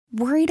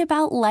Worried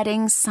about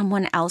letting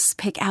someone else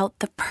pick out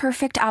the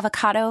perfect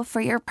avocado for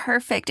your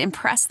perfect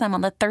impress them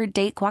on the third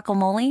date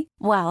guacamole?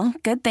 Well,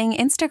 good thing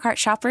Instacart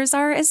shoppers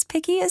are as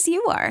picky as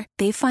you are.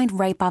 They find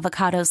ripe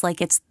avocados like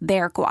it's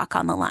their guac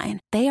on the line.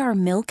 They are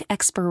milk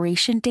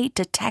expiration date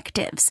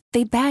detectives.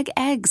 They bag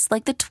eggs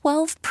like the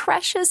 12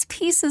 precious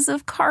pieces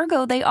of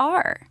cargo they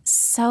are.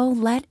 So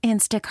let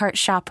Instacart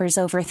shoppers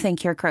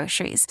overthink your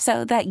groceries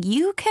so that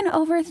you can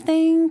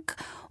overthink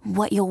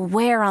what you'll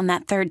wear on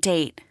that third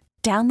date.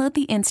 Download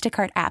the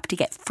Instacart app to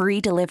get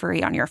free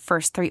delivery on your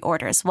first 3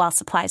 orders while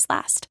supplies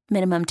last.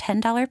 Minimum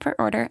 $10 per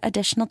order.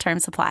 Additional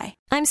terms apply.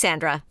 I'm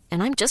Sandra,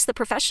 and I'm just the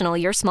professional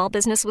your small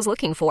business was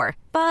looking for.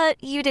 But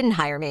you didn't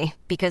hire me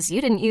because you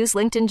didn't use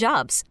LinkedIn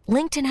Jobs.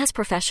 LinkedIn has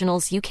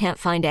professionals you can't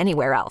find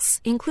anywhere else,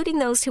 including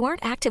those who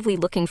aren't actively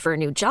looking for a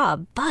new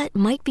job, but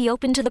might be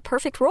open to the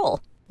perfect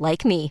role,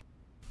 like me.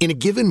 In a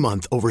given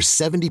month, over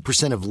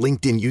 70% of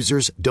LinkedIn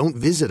users don't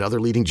visit other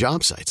leading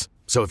job sites.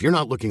 So if you're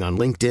not looking on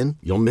LinkedIn,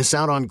 you'll miss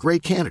out on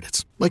great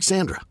candidates like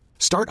Sandra.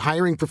 Start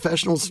hiring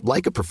professionals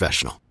like a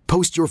professional.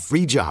 Post your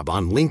free job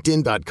on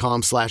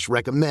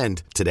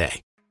linkedin.com/recommend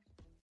today.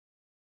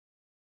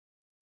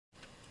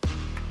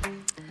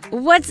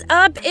 What's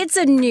up? It's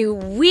a new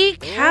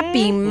week.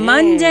 Happy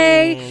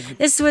Monday.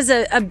 This was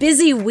a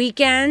busy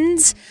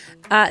weekend.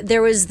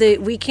 There was the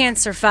We Can't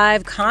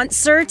Survive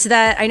concert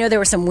that I know there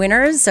were some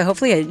winners, so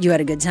hopefully you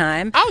had a good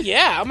time. Oh,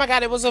 yeah. Oh, my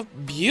God. It was a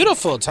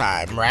beautiful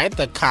time, right?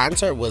 The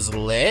concert was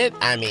lit.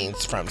 I mean,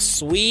 from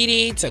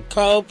Sweetie to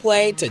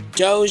Coldplay to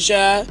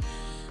Doja. It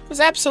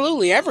was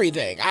absolutely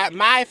everything.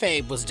 My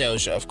fave was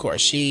Doja, of course.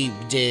 She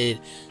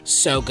did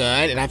so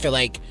good, and I feel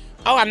like,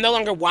 I'm no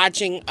longer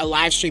watching a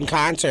live stream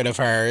concert of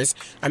hers.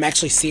 I'm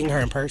actually seeing her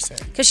in person.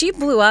 Because she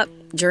blew up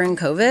during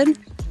COVID.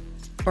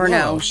 Or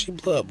no? She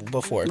blew up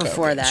before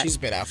COVID. That. She's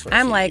been out for a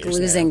I'm few like years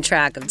losing now.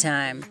 track of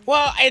time.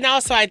 Well, and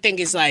also I think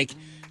it's like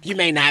you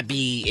may not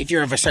be, if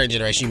you're of a certain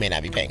generation, you may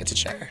not be paying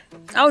attention to her.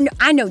 Oh, no,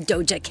 I know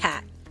Doja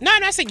Cat. No,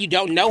 I'm not saying you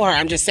don't know her.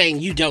 I'm just saying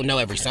you don't know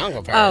every song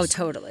of hers. Oh,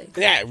 totally.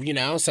 Yeah,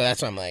 so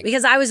that's what I'm like.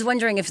 Because I was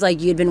wondering if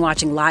you'd been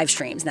watching live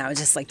streams now,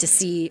 just to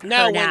see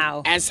her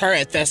now. As her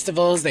at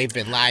festivals, they've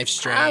been live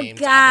streamed.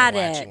 Oh, got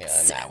I've it. been watching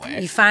it that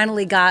way. You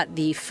finally got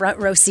the front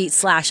row seat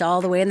 / all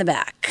the way in the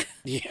back.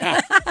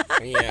 Yeah.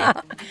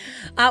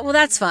 Well,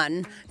 that's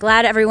fun.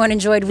 Glad everyone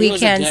enjoyed We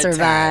Can't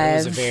Survive. It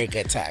was a very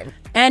good time.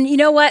 And you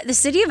know what? The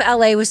city of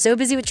LA was so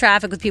busy with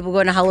traffic with people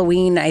going to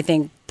Halloween, I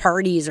think,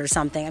 parties or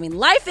something. I mean,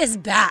 life is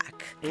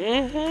back.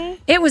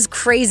 Mm-hmm. It was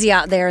crazy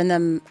out there in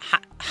them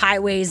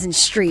highways and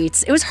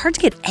streets. It was hard to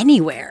get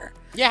anywhere.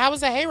 Yeah, how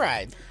was the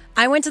hayride?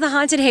 I went to the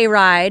haunted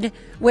hayride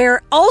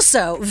where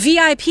also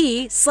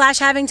VIP /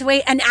 having to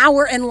wait an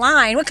hour in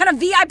line. What kind of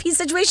VIP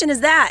situation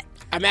is that?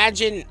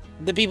 Imagine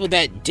the people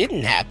that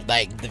didn't have,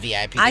 the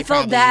VIP. I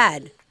felt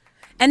bad.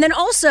 And then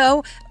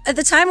also, at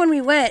the time when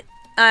we went,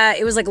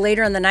 it was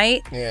later in the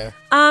night. Yeah.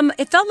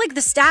 It felt like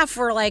the staff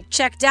were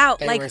checked out.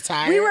 They were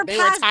tired. We were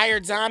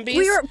tired zombies.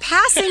 We were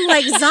passing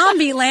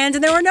zombie land,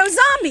 and there were no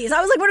zombies. I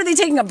was like, "What, are they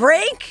taking a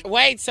break?"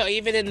 Wait, so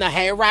even in the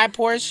hayride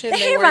portion,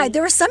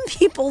 there were some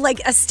people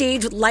a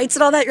stage with lights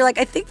and all that. You're like,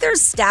 I think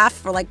there's staff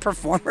for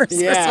performers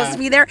who are supposed to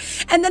be there.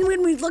 And then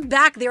when we look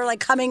back, they were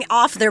coming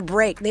off their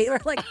break. They were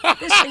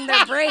finishing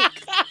their break.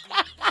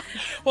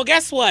 Well,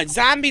 guess what?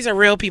 Zombies are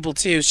real people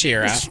too,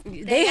 Shira.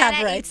 They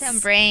have rights. Some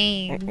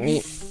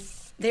brains.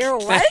 They're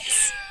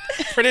what?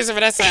 Producer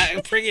Vanessa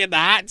bringing in the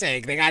hot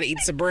take. They got to eat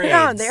some brains.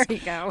 Oh, there you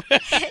go.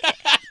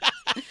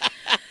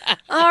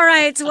 All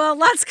right. Well,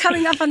 lots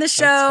coming up on the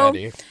show.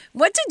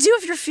 What to do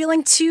if you're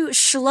feeling too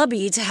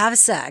schlubby to have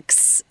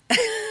sex?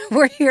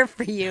 We're here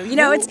for you.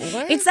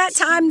 It's that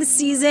time of the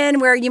season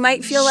where you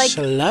might feel like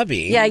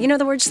schlubby. Yeah, you know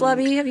the word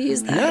schlubby? Have you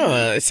used that?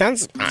 No, it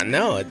sounds. I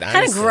know.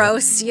 Kind of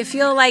gross. You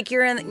feel like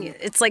you're in.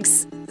 It's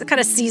kind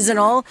of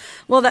seasonal.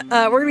 Well, we're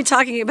going to be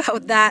talking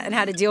about that and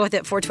how to deal with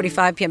it.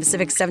 4:25 p.m.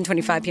 Pacific,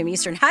 7:25 p.m.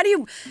 Eastern. How do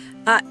you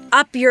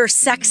up your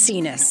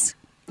sexiness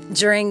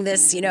during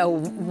this,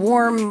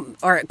 warm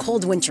or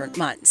cold winter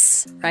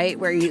months, right?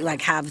 Where you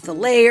have the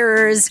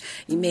layers.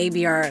 You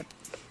maybe are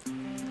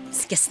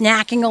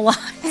snacking a lot.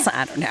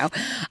 I don't know.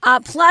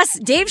 Plus,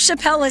 Dave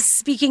Chappelle is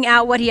speaking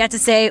out what he had to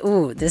say.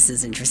 Ooh, this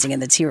is interesting in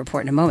the T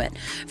Report in a moment.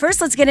 First,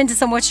 let's get into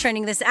some what's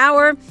trending this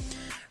hour.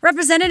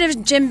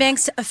 Representative Jim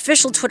Banks'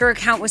 official Twitter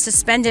account was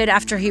suspended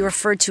after he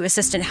referred to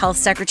Assistant Health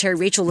Secretary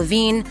Rachel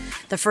Levine,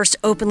 the first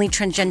openly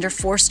transgender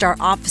 4-star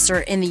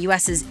officer in the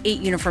U.S.'s 8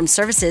 uniformed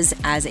services,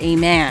 as a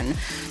man.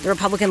 The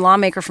Republican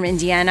lawmaker from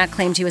Indiana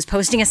claimed he was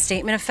posting a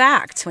statement of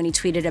fact when he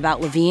tweeted about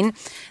Levine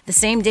the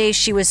same day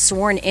she was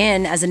sworn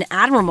in as an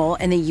admiral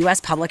in the U.S.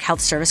 Public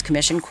Health Service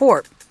Commission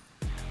Court.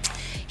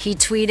 He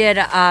tweeted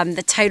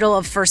the title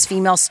of first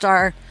female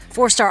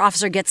 4-star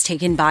officer gets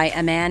taken by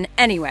a man.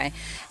 Anyway,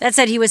 that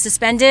said, he was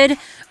suspended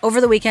over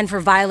the weekend for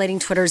violating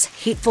Twitter's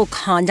hateful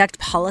conduct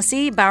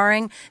policy,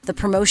 barring the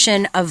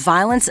promotion of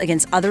violence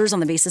against others on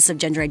the basis of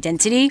gender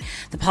identity.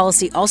 The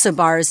policy also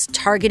bars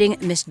targeting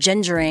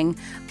misgendering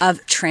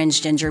of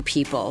transgender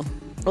people.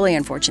 Really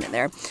unfortunate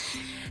there.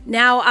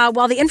 Now,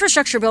 while the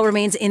infrastructure bill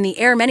remains in the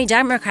air, many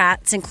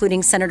Democrats,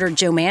 including Senator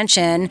Joe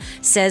Manchin,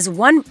 says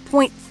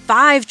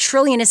 $1.5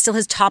 trillion is still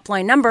his top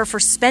line number for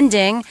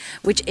spending,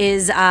 which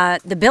is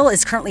the bill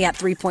is currently at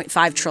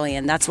 $3.5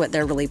 trillion. That's what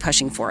they're really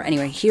pushing for.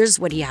 Anyway, here's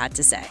what he had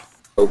to say.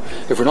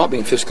 If we're not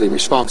being fiscally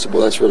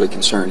responsible, that's really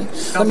concerning.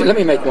 Let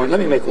me make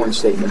one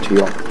statement to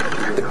you all.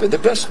 The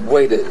best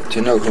way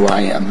to know who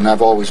I am, and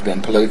I've always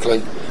been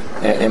politically,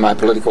 in my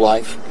political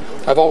life,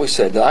 I've always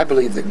said that I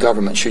believe that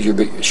government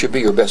should be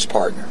your best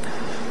partner,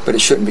 but it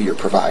shouldn't be your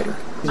provider.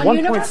 Is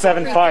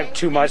 1.75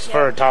 too much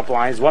for top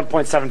lines?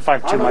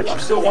 1.75 too much? I'm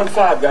still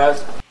 1.5,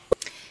 guys.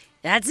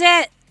 That's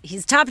it.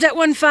 He's topped at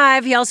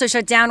 1.5. He also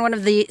shut down one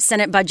of the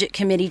Senate Budget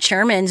Committee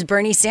chairmen,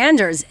 Bernie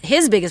Sanders.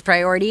 His biggest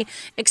priority,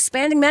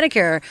 expanding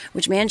Medicare,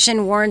 which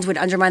Manchin warns would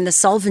undermine the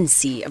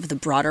solvency of the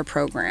broader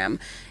program.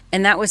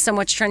 And that was so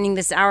much trending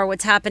this hour.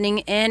 What's happening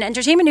in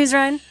entertainment news,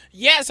 Ryan?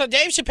 Yeah, so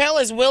Dave Chappelle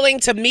is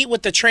willing to meet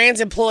with the trans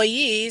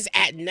employees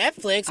at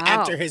Netflix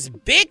after his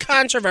big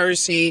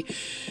controversy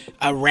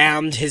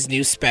around his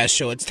new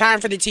special. It's time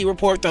for the T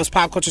Report, those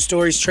pop culture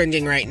stories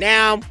trending right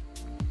now.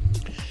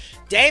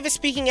 Dave is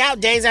speaking out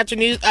days after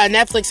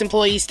Netflix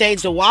employees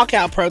staged a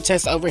walkout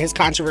protest over his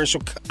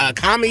controversial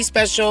comedy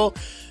special.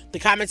 The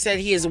comment said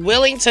he is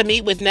willing to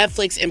meet with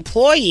Netflix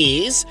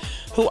employees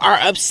who are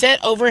upset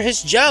over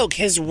his joke.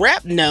 His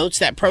rep notes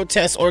that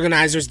protest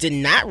organizers did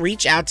not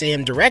reach out to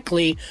him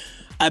directly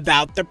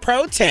about the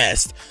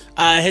protest.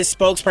 His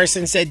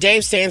spokesperson said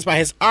Dave stands by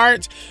his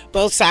art.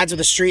 Both sides of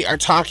the street are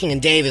talking and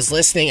Dave is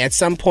listening. At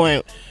some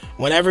point,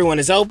 when everyone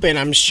is open,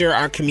 I'm sure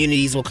our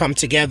communities will come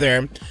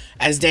together.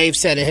 As Dave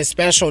said in his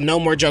special, no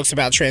more jokes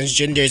about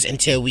transgenders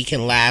until we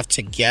can laugh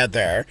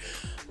together.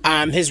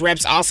 His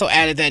reps also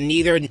added that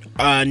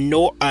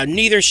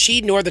neither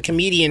she nor the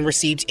comedian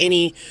received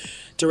any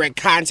direct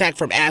contact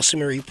from Ashley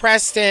Marie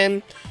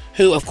Preston,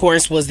 who, of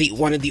course, was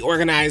one of the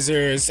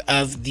organizers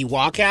of the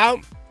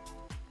walkout.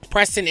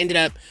 Preston ended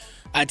up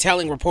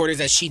telling reporters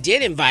that she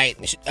did invite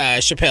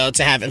Chappelle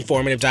to have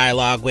informative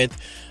dialogue with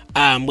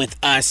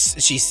us,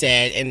 she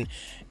said,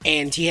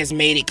 and he has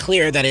made it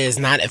clear that it is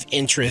not of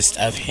interest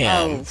of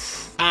him.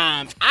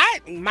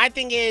 My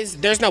thing is,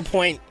 there's no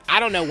point. I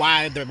don't know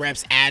why the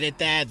reps added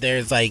that.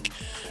 They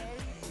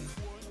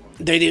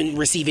didn't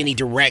receive any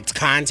direct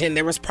content.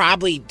 There was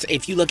probably,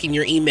 if you look in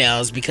your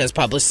emails, because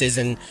publicists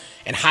and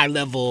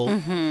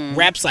high-level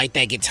reps like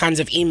that get tons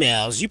of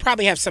emails, you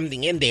probably have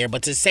something in there.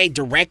 But to say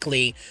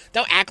directly,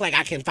 don't act like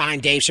I can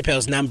find Dave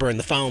Chappelle's number in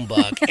the phone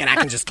book and I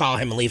can just call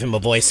him and leave him a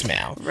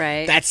voicemail.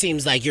 Right. That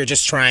seems like you're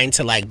just trying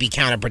to be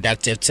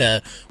counterproductive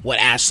to what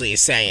Ashley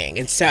is saying.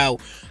 And so,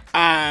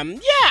 I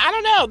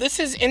don't know. This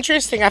is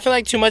interesting. I feel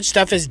like too much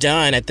stuff is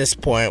done at this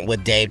point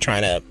with Dave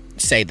trying to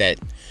say that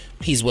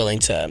he's willing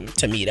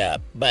to meet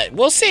up. But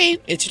we'll see.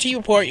 It's your T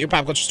Report, your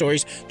pop culture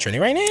stories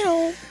trending right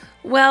now.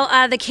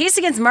 Well, the case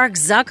against Mark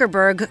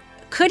Zuckerberg,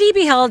 could he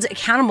be held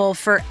accountable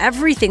for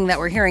everything that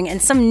we're hearing?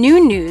 And some new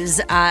news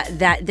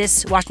that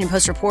this Washington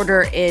Post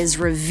reporter is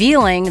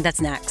revealing. That's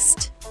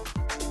next.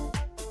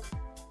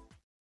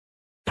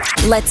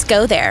 Let's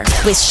go there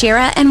with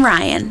Shira and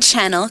Ryan,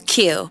 Channel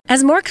Q.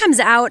 As more comes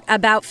out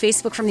about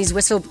Facebook from these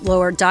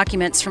whistleblower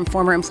documents from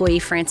former employee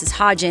Frances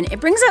Hodgen, it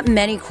brings up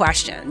many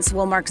questions.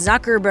 Will Mark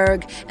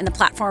Zuckerberg and the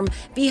platform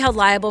be held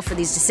liable for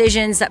these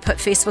decisions that put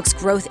Facebook's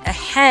growth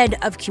ahead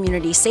of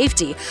community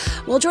safety?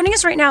 Well, joining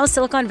us right now is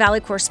Silicon Valley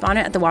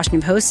correspondent at the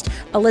Washington Post,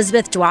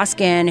 Elizabeth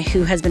Dwoskin,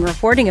 who has been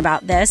reporting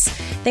about this.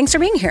 Thanks for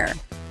being here.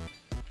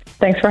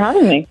 Thanks for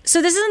having me. So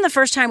this isn't the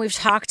first time we've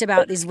talked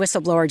about these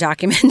whistleblower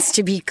documents,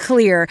 to be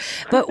clear.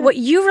 But what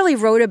you really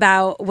wrote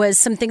about was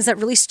some things that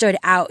really stood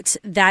out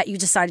that you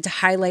decided to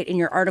highlight in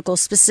your article,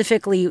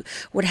 specifically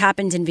what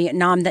happened in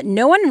Vietnam that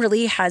no one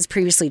really has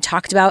previously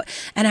talked about,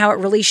 and how it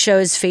really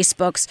shows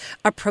Facebook's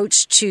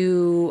approach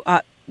to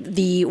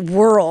the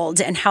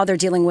world and how they're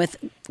dealing with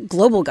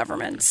global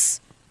governments.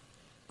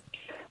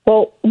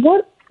 Well,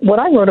 what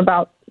I wrote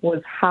about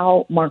was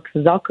how Mark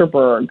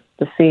Zuckerberg,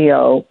 the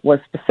CEO, was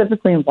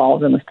specifically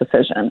involved in this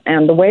decision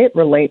and the way it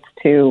relates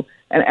to,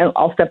 and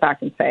I'll step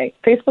back and say,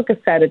 Facebook has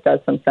said it does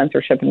some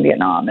censorship in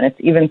Vietnam, and it's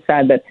even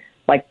said that,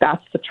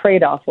 that's the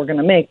trade-off we're going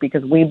to make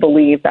because we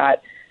believe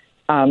that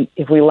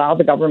if we allow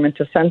the government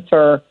to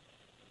censor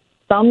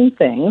some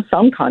things,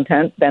 some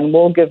content, then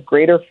we'll give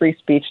greater free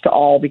speech to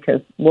all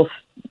because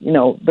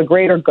the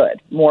greater good.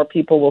 More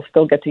people will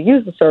still get to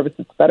use the service.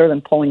 It's better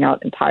than pulling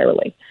out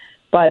entirely.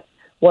 But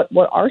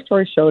what our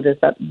story showed is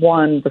that,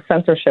 one, the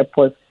censorship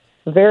was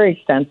very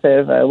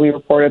extensive. We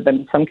reported that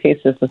in some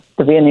cases the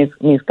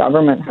Vietnamese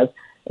government has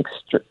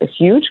a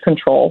huge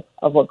control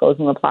of what goes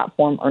on the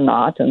platform or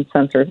not and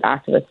censors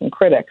activists and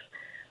critics.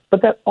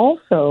 But that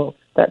also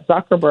that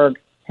Zuckerberg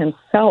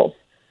himself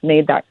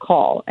made that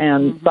call.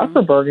 And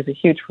Zuckerberg is a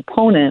huge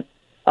proponent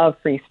of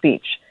free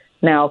speech.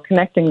 Now,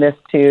 connecting this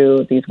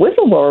to these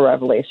whistleblower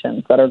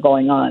revelations that are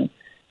going on,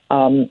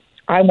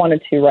 I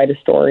wanted to write a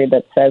story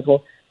that says,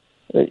 well,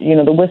 the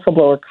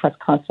whistleblower has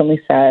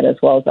constantly said, as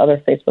well as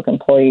other Facebook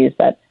employees,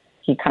 that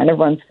he kind of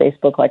runs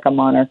Facebook like a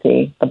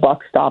monarchy. The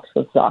buck stops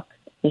with Zuck.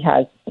 He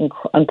has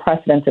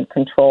unprecedented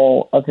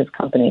control of his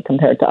company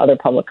compared to other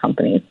public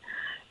companies.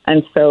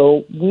 And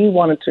so we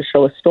wanted to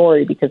show a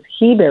story because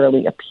he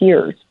barely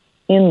appears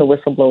in the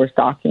whistleblower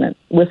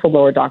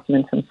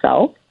documents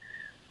himself.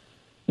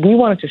 We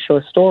wanted to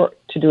show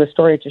do a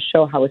story to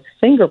show how his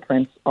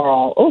fingerprints are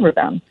all over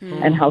them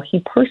and how he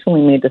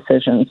personally made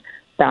decisions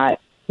that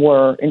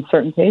were, in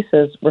certain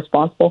cases,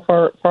 responsible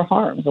for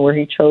harms, where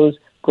he chose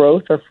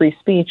growth or free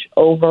speech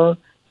over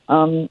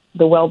the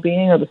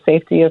well-being or the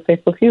safety of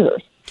Facebook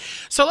users.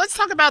 So let's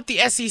talk about the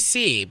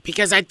SEC,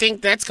 because I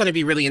think that's going to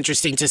be really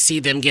interesting to see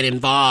them get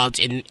involved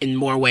in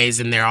more ways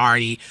than they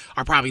already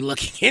are probably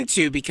looking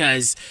into,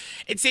 because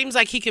it seems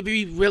like he could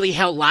be really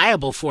held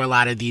liable for a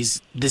lot of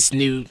this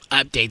new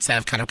updates that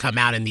have kind of come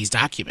out in these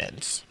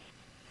documents.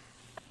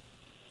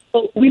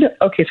 Well,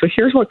 so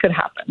here's what could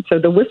happen. So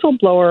the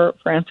whistleblower,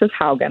 Frances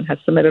Haugen, has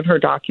submitted her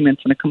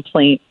documents in a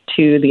complaint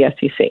to the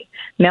SEC.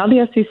 Now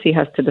the SEC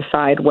has to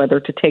decide whether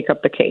to take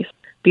up the case.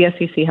 The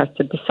SEC has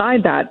to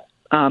decide that,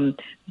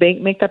 they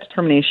make that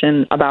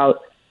determination about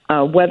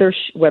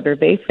whether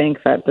they think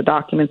that the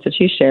documents that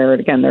she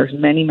shared, again, there's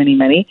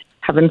many,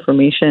 have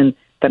information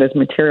that is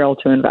material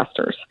to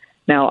investors.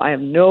 Now, I have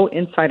no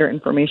insider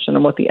information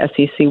on what the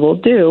SEC will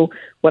do.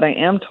 What I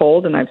am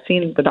told, and I've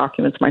seen the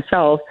documents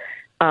myself,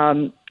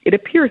 it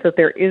appears that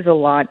there is a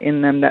lot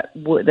in them that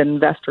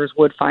investors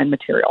would find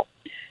material.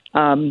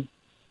 And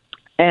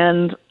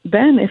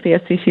then if the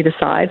SEC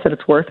decides that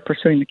it's worth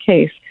pursuing the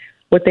case,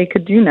 what they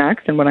could do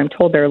next, and what I'm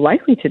told they're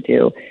likely to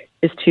do,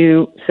 is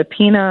to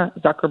subpoena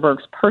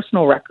Zuckerberg's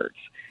personal records.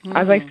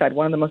 As I said,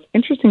 one of the most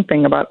interesting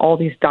things about all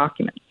these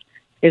documents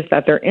is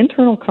that they're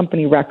internal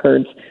company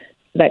records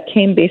that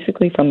came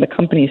basically from the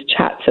company's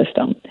chat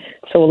system.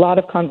 So a lot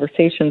of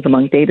conversations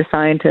among data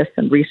scientists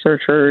and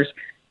researchers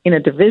in a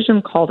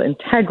division called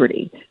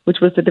Integrity, which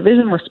was the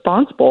division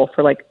responsible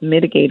for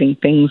mitigating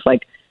things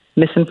like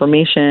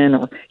misinformation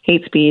or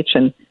hate speech.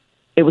 And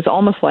it was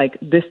almost like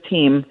this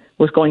team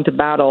was going to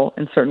battle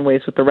in certain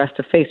ways with the rest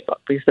of Facebook,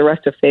 because the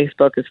rest of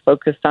Facebook is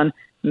focused on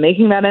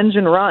making that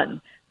engine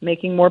run,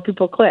 making more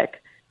people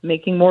click,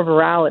 making more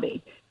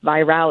virality.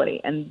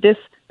 And this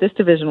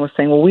division was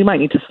saying, well, we might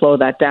need to slow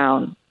that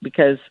down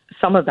because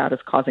some of that is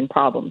causing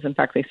problems. In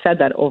fact, they said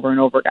that over and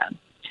over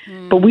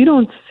again. But we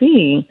don't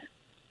see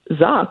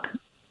Zuck,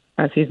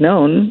 as he's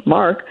known,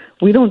 Mark,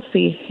 we don't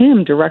see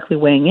him directly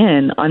weighing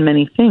in on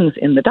many things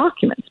in the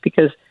documents,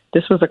 because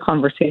this was a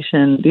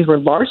conversation, these were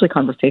largely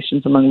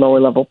conversations among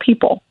lower-level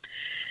people.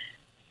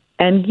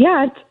 And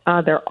yet,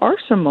 there are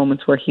some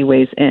moments where he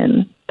weighs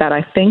in that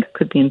I think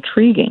could be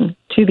intriguing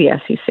to the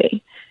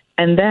SEC.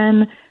 And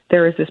then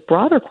there is this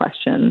broader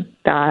question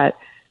that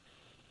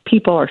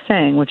people are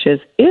saying, which is,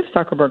 if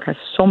Zuckerberg has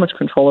so much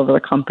control over the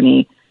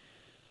company,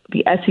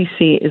 the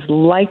SEC is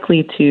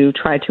likely to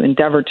try to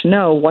endeavor to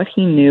know what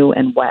he knew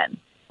and when.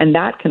 And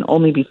that can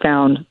only be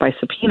found by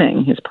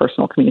subpoenaing his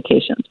personal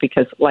communications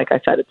because, like I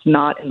said, it's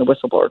not in the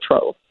whistleblower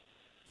trove.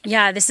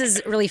 Yeah, this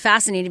is really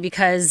fascinating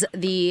because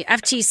the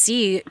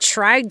FTC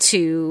tried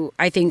to,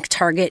 I think,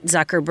 target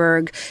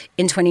Zuckerberg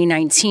in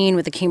 2019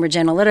 with the Cambridge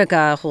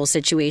Analytica whole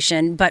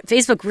situation, but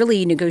Facebook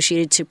really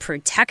negotiated to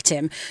protect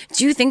him.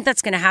 Do you think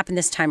that's going to happen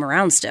this time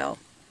around still?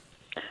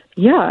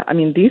 Yeah, I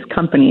mean, these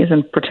companies,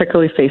 and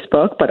particularly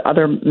Facebook, but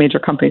other major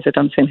companies that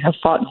done the same, have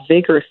fought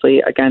vigorously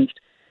against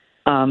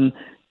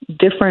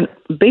different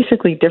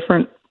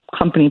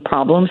company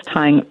problems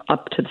tying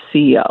up to the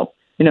CEO.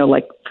 You know,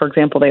 like, for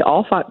example, they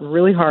all fought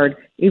really hard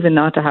even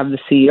not to have the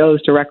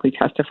CEOs directly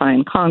testify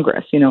in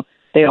Congress. You know,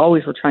 they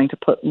always were trying to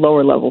put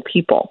lower-level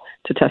people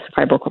to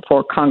testify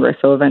before Congress.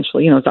 So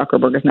eventually, you know,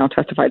 Zuckerberg has now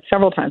testified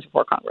several times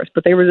before Congress,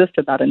 but they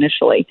resisted that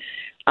initially.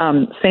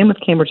 Same with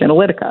Cambridge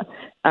Analytica.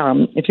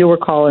 If you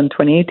recall, in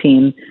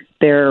 2018,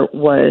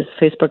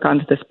 Facebook got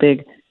into this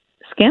big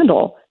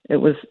scandal. It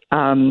was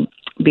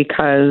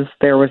because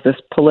there was this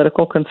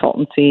political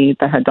consultancy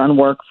that had done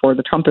work for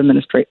the Trump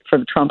for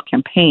the Trump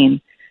campaign,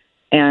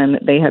 and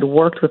they had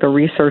worked with a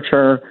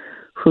researcher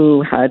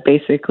who had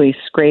basically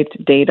scraped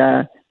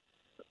data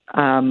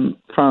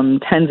from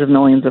tens of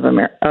millions of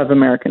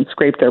Americans,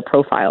 scraped their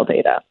profile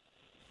data.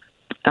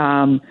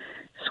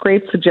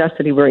 Scrape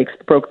suggested he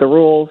broke the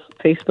rules.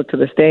 Facebook to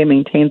this day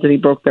maintains that he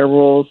broke their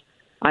rules.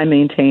 I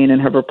maintain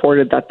and have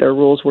reported that their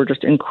rules were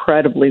just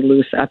incredibly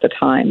loose at the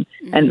time.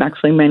 Mm-hmm. And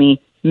actually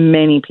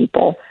many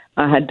people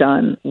had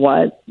done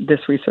what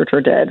this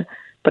researcher did.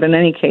 But in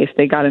any case,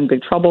 they got in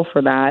big trouble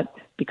for that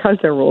because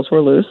their rules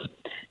were loose.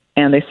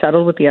 And they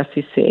settled with the with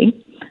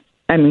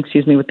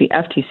the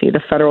FTC,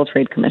 the Federal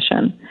Trade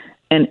Commission.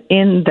 And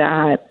in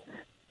that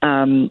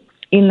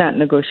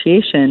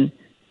negotiation,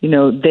 you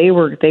know,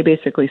 they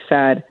basically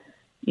said,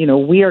 you know,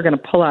 we are going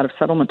to pull out of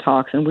settlement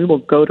talks and we will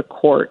go to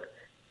court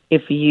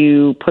if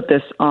you put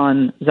this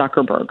on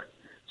Zuckerberg.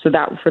 So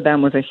that for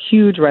them was a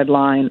huge red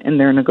line in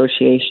their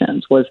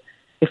negotiations, was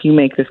if you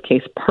make this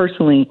case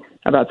personally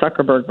about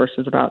Zuckerberg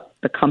versus about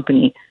the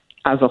company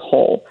as a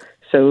whole.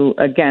 So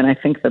again, I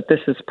think that this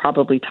is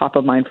probably top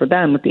of mind for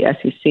them with the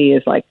SEC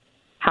is like,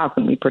 how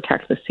can we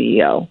protect the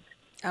CEO?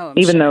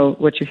 Even though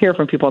what you hear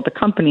from people at the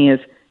company is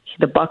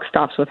the buck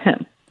stops with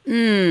him.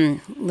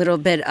 Little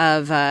bit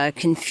of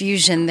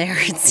confusion there,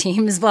 it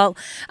seems. Well,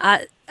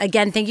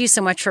 again, thank you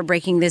so much for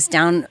breaking this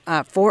down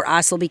for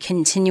us. We'll be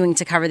continuing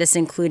to cover this,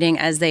 including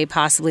as they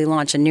possibly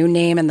launch a new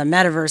name in the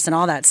metaverse and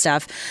all that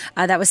stuff.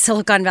 That was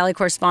Silicon Valley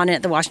correspondent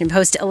at the Washington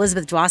Post,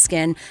 Elizabeth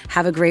Dwoskin.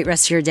 Have a great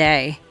rest of your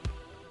day.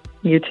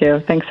 You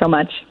too. Thanks so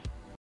much.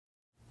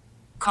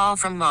 Call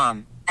from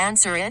mom.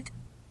 Answer it.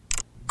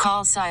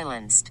 Call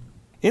silenced.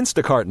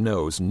 Instacart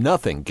knows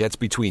nothing gets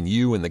between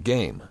you and the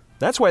game.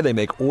 That's why they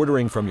make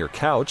ordering from your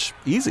couch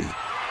easy.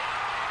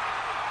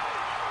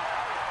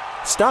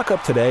 Stock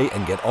up today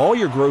and get all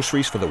your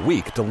groceries for the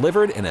week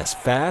delivered in as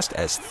fast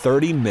as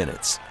 30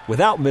 minutes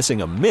without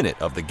missing a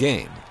minute of the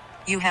game.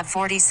 You have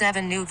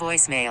 47 new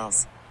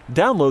voicemails.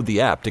 Download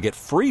the app to get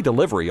free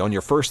delivery on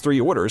your first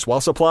 3 orders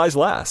while supplies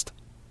last.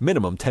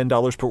 Minimum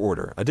 $10 per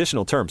order.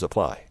 Additional terms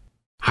apply.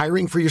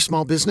 Hiring for your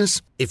small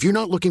business? If you're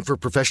not looking for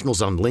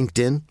professionals on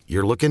LinkedIn,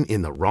 you're looking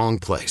in the wrong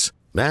place.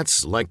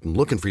 That's like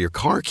looking for your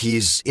car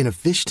keys in a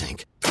fish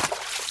tank.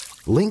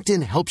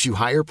 LinkedIn helps you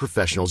hire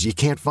professionals you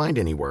can't find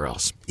anywhere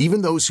else,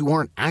 even those who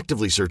aren't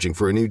actively searching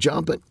for a new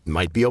job but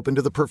might be open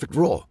to the perfect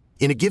role.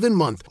 In a given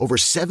month, over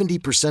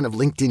 70% of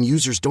LinkedIn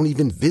users don't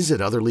even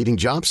visit other leading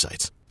job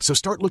sites. So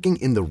start looking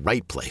in the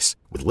right place.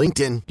 With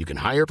LinkedIn, you can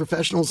hire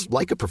professionals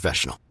like a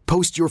professional.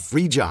 Post your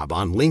free job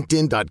on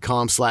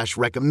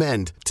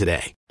linkedin.com/recommend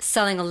today.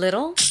 Selling a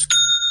little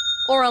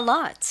or a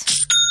lot?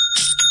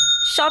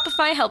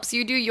 Shopify helps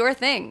you do your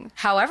thing,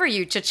 however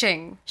you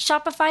cha-ching.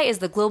 Shopify is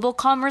the global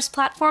commerce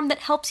platform that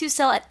helps you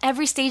sell at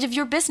every stage of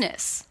your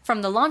business.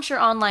 From the launch your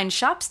online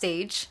shop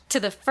stage,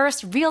 to the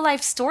first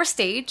real-life store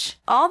stage,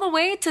 all the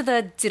way to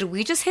the did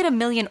we just hit 1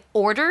 million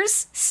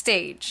orders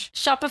stage.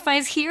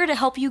 Shopify's here to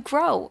help you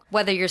grow.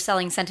 Whether you're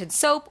selling scented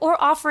soap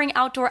or offering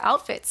outdoor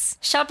outfits,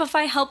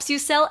 Shopify helps you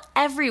sell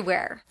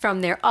everywhere.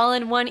 From their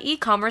all-in-one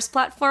e-commerce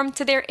platform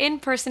to their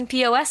in-person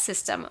POS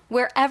system,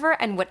 wherever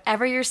and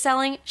whatever you're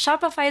selling,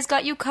 Shopify's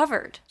got you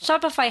covered.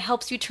 Shopify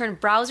helps you turn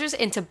browsers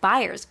into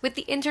buyers with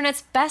the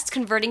internet's best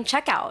converting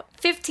checkout.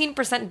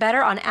 15%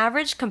 better on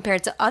average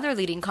compared to other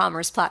leading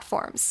commerce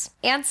platforms.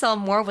 And sell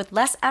more with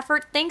less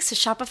effort thanks to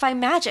Shopify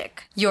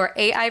Magic, your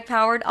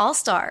AI-powered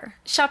all-star.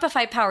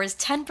 Shopify powers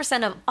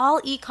 10% of all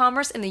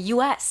e-commerce in the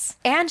U.S.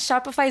 And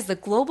Shopify is the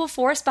global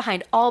force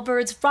behind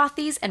Allbirds,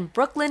 Rothy's, and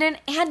Brooklinen,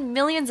 and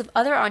millions of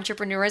other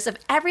entrepreneurs of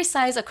every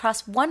size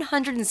across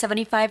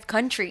 175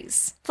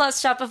 countries.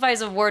 Plus,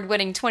 Shopify's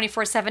award-winning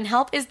 24/7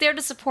 help is there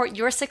to support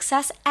your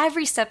success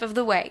every step of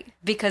the way.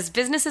 Because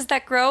businesses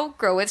that grow,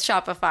 grow with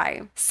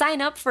Shopify.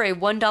 Sign up for a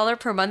 $1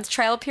 per month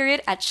trial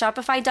period at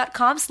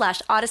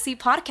shopify.com/Odyssey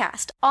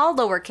Podcast, all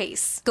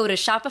lowercase. Go to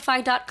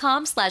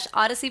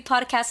shopify.com/Odyssey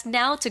Podcast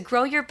now to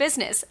grow your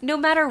business, no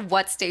matter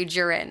what stage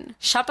you're in.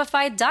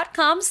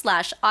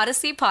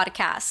 Shopify.com/Odyssey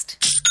Podcast.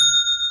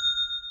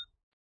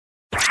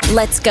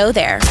 Let's go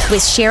there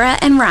with Shira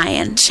and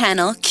Ryan,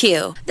 Channel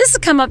Q. This has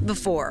come up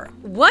before.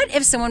 What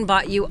if someone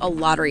bought you a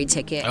lottery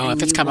ticket? Oh,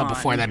 if it's come up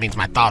before, that means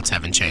my thoughts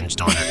haven't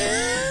changed on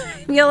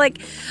it. You're like,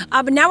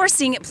 but now we're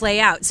seeing it play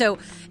out. So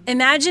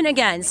imagine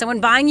again, someone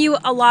buying you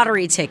a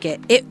lottery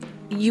ticket.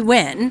 You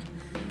win.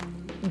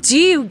 Do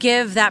you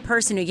give that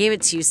person who gave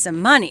it to you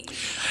some money?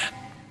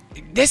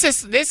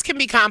 This can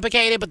be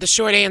complicated, but the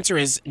short answer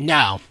is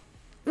no.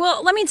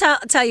 Well, let me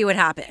tell you what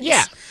happened.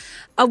 Yeah.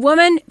 A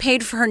woman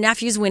paid for her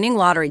nephew's winning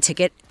lottery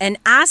ticket and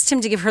asked him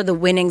to give her the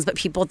winnings, but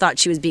people thought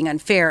she was being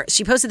unfair.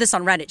 She posted this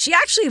on Reddit. She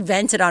actually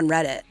vented on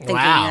Reddit, thinking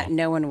that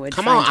no one would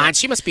Come find on, it. Aunt.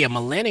 She must be a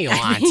millennial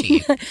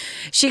auntie.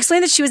 She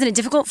explained that she was in a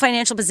difficult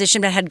financial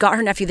position, but had got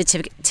her nephew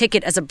the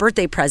ticket as a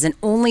birthday present,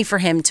 only for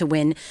him to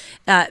win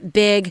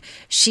big.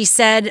 She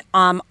said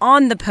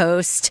on the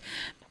post,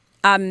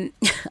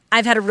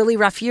 I've had a really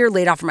rough year,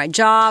 laid off from my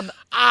job.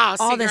 Oh,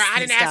 see, girl, I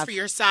didn't ask for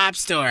your sob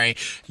story.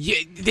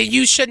 Then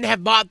you shouldn't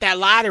have bought that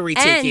lottery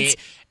ticket.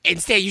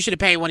 Instead, you should have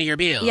paid one of your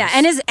bills. Yeah,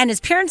 and his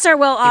parents are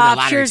well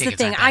off. Here's the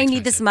thing. I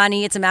need this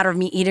money. It's a matter of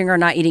me eating or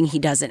not eating. He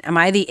doesn't. Am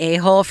I the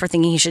a-hole for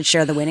thinking he should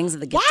share the winnings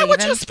of the gift? Why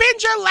would you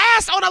spend your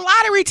last on a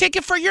lottery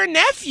ticket for your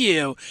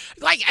nephew?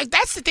 Like,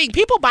 that's the thing.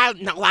 People buy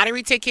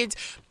lottery tickets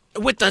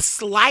with the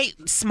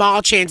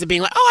small chance of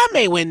being like, oh, I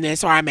may win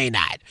this or I may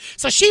not.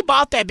 So she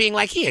bought that being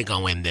like, he ain't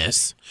gonna win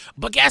this.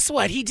 But guess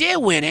what? He did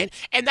win it,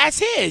 and that's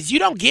his. You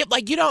don't give,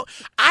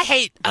 I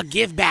hate a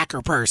give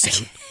backer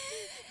person.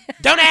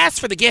 Don't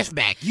ask for the gift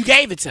back. You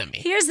gave it to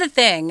me. Here's the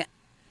thing.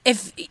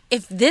 If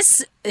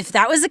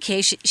that was the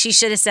case, she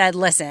should have said,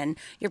 "Listen,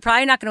 you're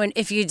probably not going to win.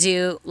 If you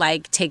do,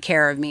 take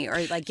care of me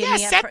or give me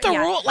set the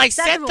rule,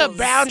 set the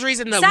boundaries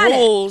and the set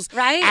rules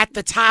right at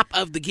the top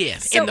of the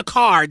gift in the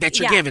card that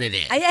you're giving it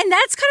in. And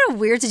that's kind of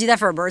weird to do that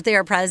for a birthday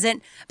or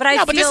present.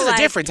 But but this is a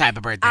different type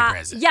of birthday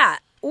present. Yeah,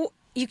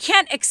 you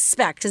can't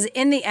expect because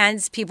in the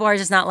end, people are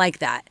just not like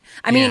that.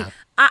 I mean,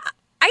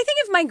 I think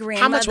if my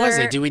grandmother... How much was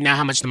it? Do we know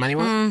how much the money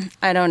was?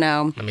 I don't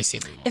know. Let me see.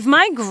 If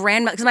my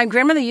grandmother... Because my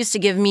grandmother used to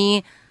give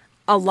me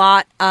a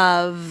lot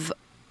of...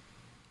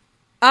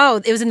 Oh,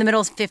 it was in the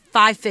middle of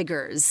 5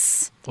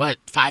 figures. What?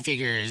 5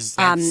 figures?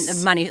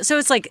 Of money. So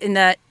it's like in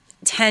the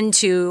 10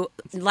 to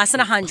less than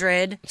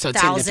 100. So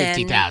 10 to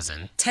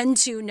 50,000. 10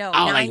 to, no,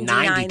 Oh, 99,000.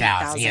 like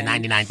 90,000. Yeah,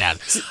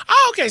 99,000.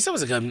 Oh, okay. So it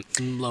was a good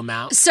little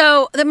amount.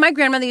 So my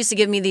grandmother used to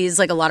give me these,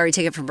 like a lottery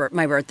ticket for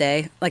my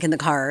birthday, like in the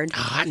card.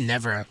 Oh, I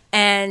never.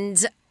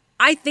 And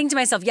I think to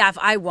myself, yeah, if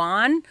I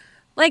won,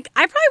 like,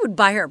 I probably would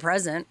buy her a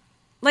present.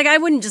 Like, I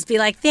wouldn't just be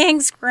like,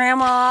 thanks,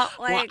 Grandma.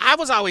 Like, well, I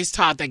was always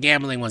taught that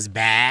gambling was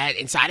bad,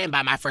 and so I didn't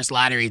buy my first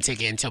lottery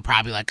ticket until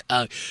probably like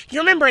you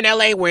remember in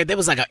LA where there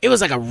was it was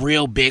like a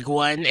real big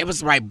one. It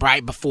was right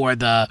before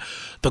the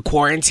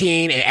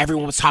quarantine, and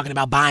everyone was talking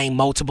about buying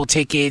multiple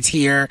tickets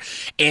here,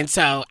 and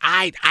so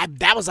I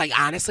that was like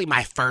honestly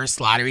my first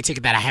lottery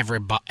ticket that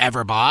I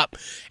ever bought,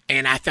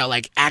 and I felt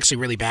like actually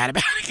really bad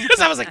about it because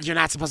I was like, you're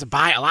not supposed to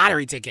buy a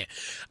lottery ticket.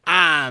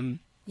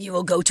 You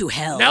will go to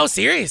hell. No,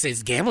 seriously,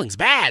 gambling's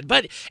bad.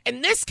 But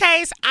in this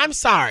case, I'm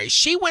sorry.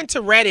 She went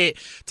to Reddit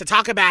to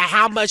talk about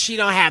how much she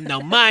don't have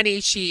no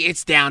money.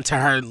 It's down to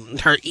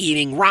her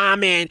eating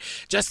ramen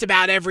just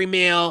about every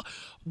meal.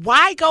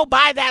 Why go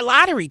buy that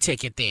lottery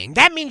ticket thing?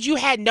 That means you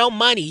had no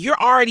money.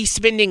 You're already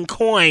spending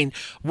coin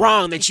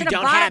wrong that you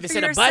don't have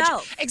instead of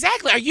budget.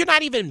 Exactly. Or you're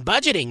not even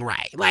budgeting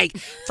right. Like,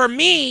 for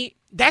me,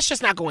 that's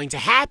just not going to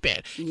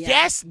happen. Yeah.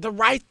 Yes, the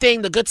right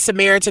thing, the Good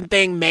Samaritan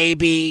thing,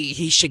 maybe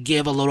he should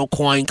give a little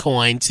coin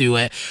to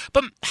it.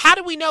 But how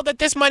do we know that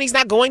this money's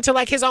not going to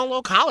like his own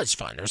little college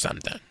fund or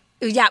something?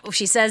 Yeah, well,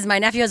 she says, my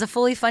nephew has a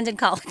fully funded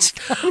college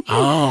fund.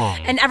 Oh.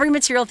 And every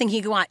material thing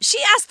he could want. She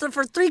asked for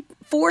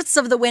 3/4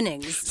 of the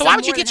winnings. So why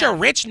would you get your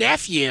rich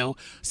nephew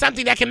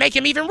something that can make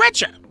him even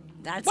richer?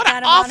 That's what kind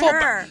an of awful. on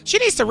her. She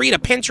needs to read a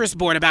Pinterest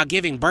board about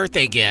giving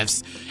birthday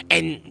gifts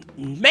and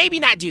maybe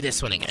not do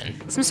this one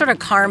again. Some sort of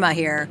karma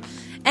here.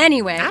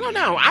 Anyway. I don't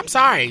know. I'm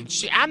sorry.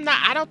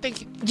 I don't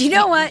think. You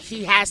know what?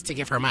 He has to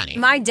give her money.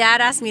 My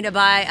dad asked me to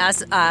buy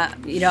us, a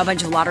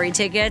bunch of lottery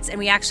tickets, and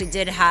we actually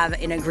did have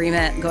an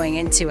agreement going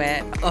into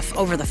it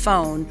over the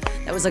phone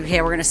that was like,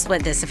 okay, we're going to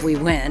split this if we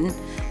win.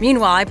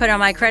 Meanwhile, I put it on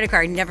my credit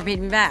card and he never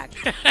paid me back.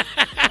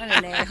 What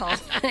an a-hole.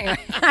 Anyway,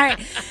 all right.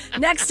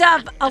 Next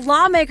up, a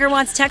lawmaker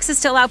wants Texas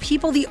to allow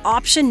people the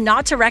option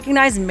not to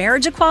recognize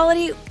marriage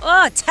equality.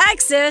 Oh,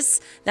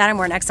 Texas! That and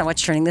more next on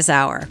What's Trending This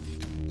Hour.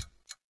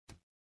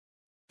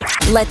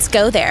 Let's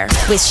go there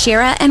with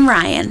Shira and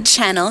Ryan,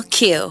 Channel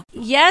Q.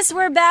 Yes,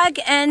 we're back,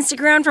 and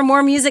stick around for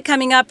more music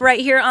coming up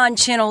right here on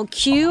Channel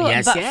Q.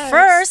 Yes, but yes.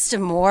 First,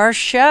 more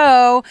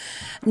show.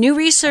 New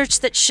research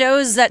that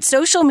shows that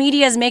social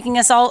media is making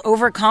us all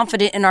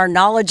overconfident in our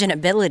knowledge and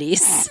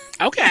abilities.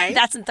 Okay.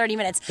 That's in 30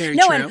 minutes. Very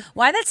true. And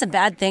why that's a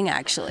bad thing,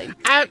 actually.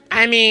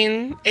 I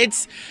mean,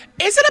 is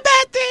it a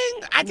bad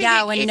thing? I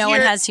think when no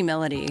one has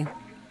humility.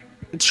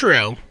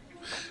 True.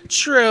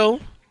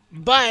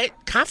 But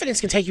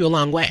confidence can take you a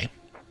long way.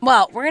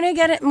 Well, we're going to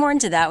get more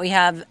into that. We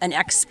have an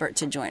expert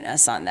to join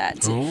us on that.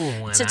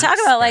 To talk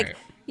about,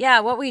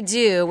 what we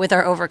do with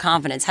our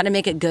overconfidence, how to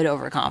make it good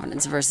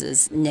overconfidence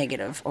versus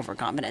negative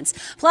overconfidence.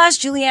 Plus,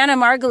 Juliana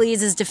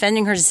Margulies is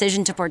defending her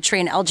decision to portray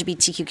an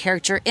LGBTQ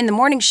character in the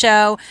morning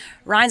show.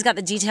 Ryan's got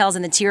the details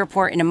in the T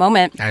Report in a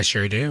moment. I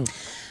sure do.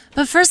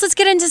 But first, let's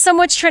get into some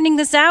what's trending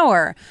this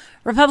hour.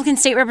 Republican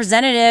State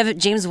Representative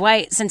James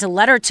White sent a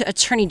letter to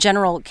Attorney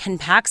General Ken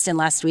Paxton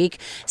last week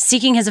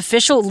seeking his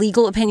official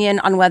legal opinion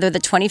on whether the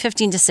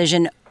 2015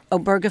 decision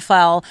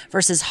Obergefell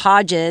versus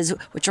Hodges,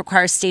 which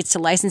requires states to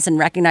license and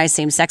recognize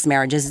same-sex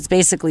marriages, it's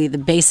basically the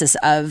basis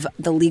of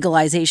the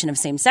legalization of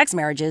same-sex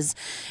marriages,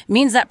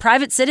 means that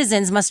private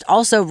citizens must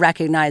also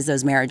recognize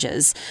those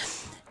marriages.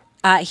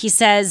 He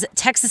says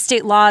Texas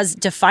state laws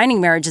defining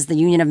marriage as the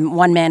union of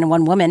one man and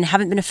one woman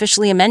haven't been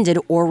officially amended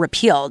or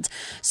repealed.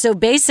 So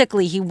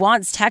basically, he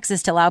wants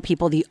Texas to allow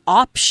people the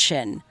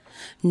option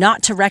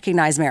not to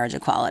recognize marriage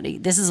equality.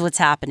 This is what's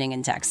happening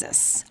in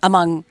Texas,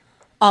 among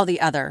all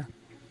the other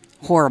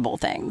horrible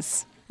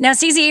things. Now,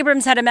 Stacey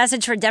Abrams had a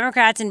message for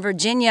Democrats in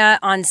Virginia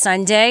on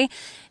Sunday.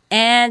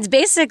 And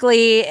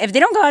basically, if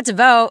they don't go out to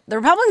vote, the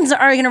Republicans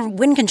are going to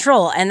win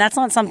control. And that's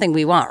not something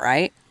we want,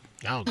 right?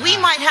 Oh, we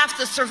might have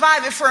to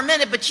survive it for a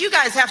minute, but you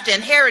guys have to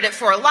inherit it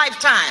for a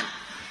lifetime.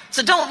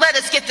 So don't let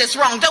us get this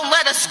wrong. Don't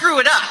let us screw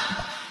it up.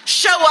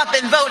 Show up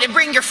and vote and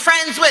bring your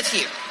friends with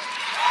you.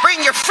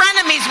 Bring your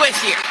frenemies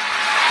with you.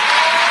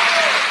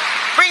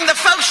 Bring the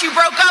folks you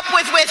broke up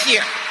with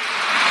you.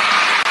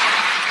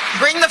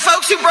 Bring the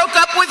folks who broke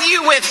up with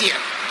you.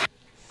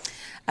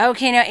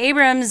 Okay, now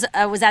Abrams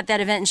was at that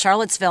event in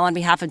Charlottesville on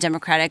behalf of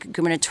Democratic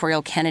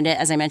gubernatorial candidate,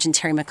 as I mentioned,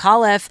 Terry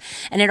McAuliffe,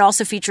 and it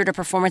also featured a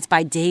performance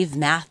by Dave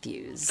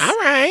Matthews. All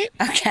right.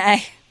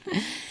 Okay.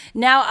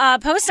 Now,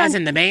 post on... As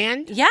in the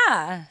band?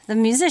 Yeah, the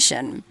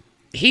musician.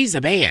 He's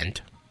a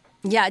band.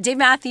 Yeah, Dave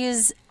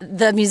Matthews,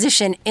 the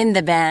musician in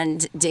the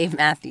band, Dave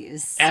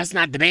Matthews.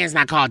 The band's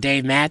not called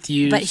Dave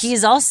Matthews. But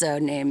he's also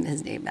named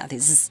his Dave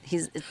Matthews.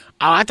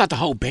 I thought the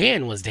whole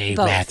band was Dave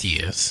Both.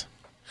 Matthews.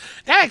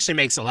 That actually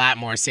makes a lot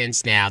more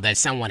sense now that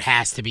someone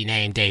has to be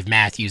named Dave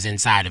Matthews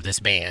inside of this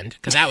band.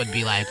 Because that would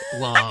be like,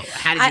 well,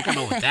 how did you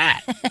come up with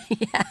that?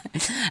 Yeah.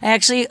 I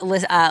actually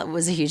was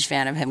a huge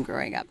fan of him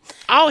growing up.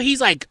 Oh,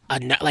 he's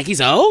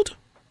he's old?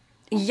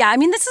 Yeah, I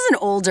mean, this is an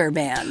older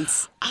band.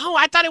 Oh,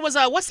 I thought it was,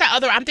 what's that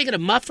other? I'm thinking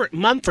of Mumford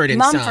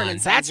and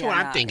Sons. That's what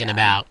I'm thinking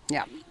about.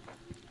 Yeah.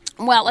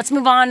 Well, let's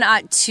move on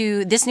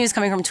to this news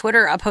coming from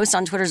Twitter. A post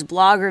on Twitter's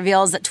blog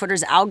reveals that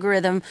Twitter's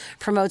algorithm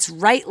promotes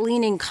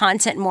right-leaning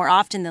content more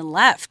often than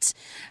left.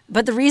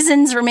 But the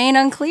reasons remain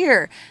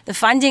unclear. The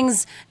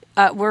findings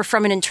were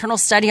from an internal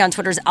study on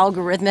Twitter's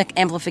algorithmic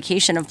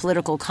amplification of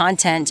political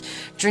content.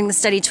 During the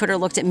study, Twitter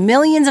looked at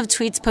millions of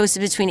tweets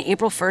posted between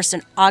April 1st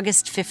and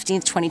August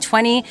 15th,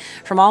 2020,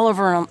 from all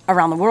over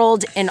around the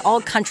world. In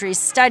all countries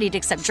studied,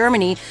 except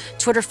Germany,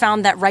 Twitter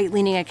found that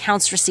right-leaning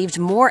accounts received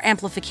more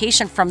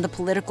amplification from the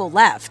political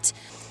left.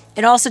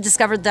 It also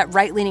discovered that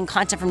right-leaning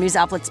content from news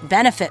outlets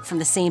benefit from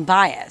the same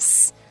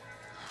bias.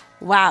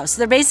 Wow. So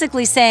they're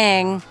basically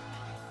saying,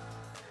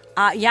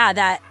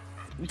 that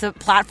the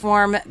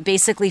platform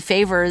basically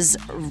favors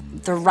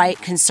the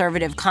right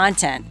conservative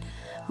content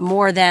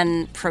more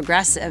than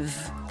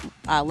progressive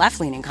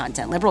left-leaning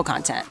content, liberal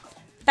content.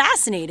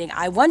 Fascinating.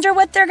 I wonder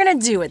what they're going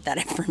to do with that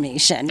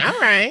information. All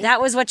right. That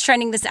was what's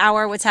trending this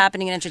hour. What's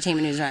happening in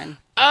entertainment news, Ryan?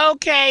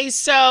 Okay,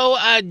 so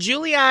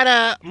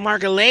Juliana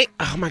Margulies.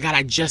 Oh my God,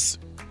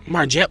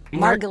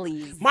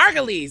 Margulies.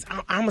 Margulies.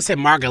 I almost said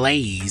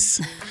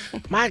Margulies.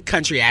 My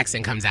country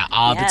accent comes out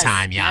all the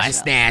time, y'all.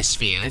 It's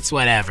Nashville. It's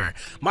whatever.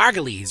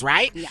 Margulies,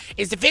 right? Yeah.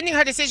 Is defending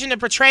her decision to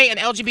portray an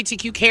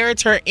LGBTQ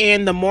character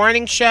in the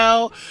morning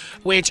show,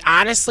 which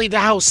honestly,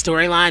 the whole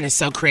storyline is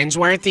so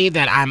cringeworthy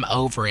that I'm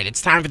over it.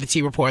 It's time for the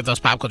Tea Report, those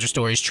pop culture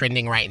stories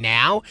trending right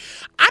now.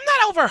 I'm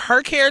not over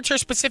her character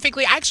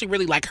specifically. I actually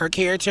really like her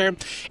character.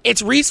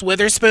 It's Reese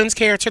Witherspoon's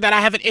character that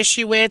I have an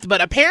issue with,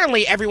 but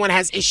apparently everyone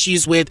has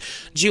issues with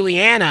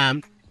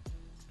Juliana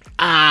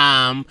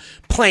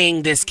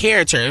playing this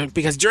character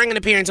because during an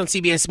appearance on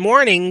CBS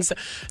Mornings,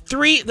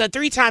 the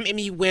three-time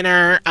Emmy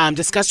winner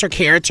discussed her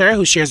character,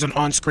 who shares an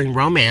on-screen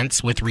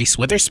romance with Reese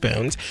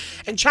Witherspoon,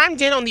 and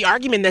chimed in on the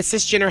argument that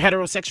cisgender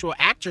heterosexual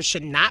actors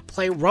should not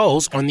play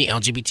roles on the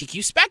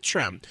LGBTQ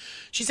spectrum.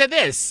 She said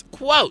this,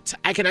 quote,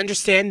 "I can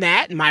understand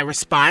that. My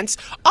response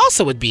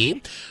also would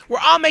be, we're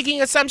all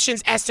making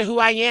assumptions as to who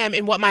I am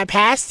and what my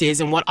past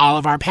is and what all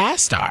of our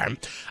past are.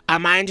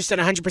 I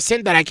understand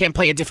 100% that I can't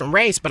play a different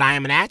race, but I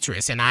am an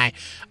actress and I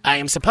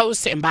am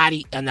supposed to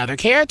embody another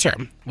character.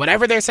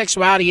 Whatever their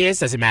sexuality is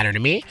doesn't matter to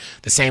me.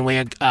 The same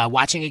way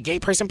watching a gay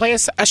person play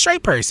a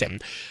straight person.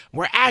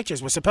 We're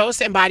actors. We're supposed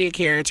to embody a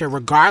character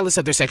regardless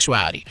of their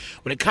sexuality.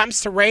 When it comes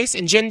to race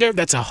and gender,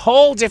 that's a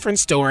whole different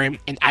story,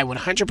 and I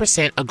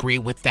 100% agree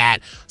with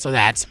that. So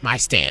that's my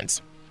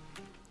stance."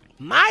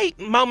 My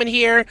moment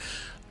here,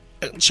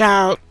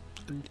 child,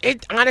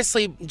 it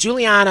honestly,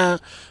 Juliana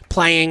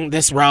playing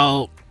this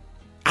role,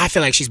 I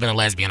feel like she's been a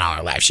lesbian all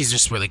her life. She's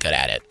just really good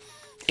at it,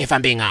 if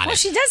I'm being honest. Well,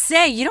 she does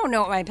say, you don't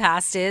know what my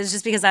past is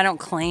just because I don't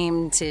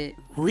claim to.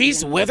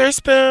 Reese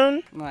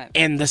Witherspoon What?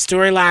 and the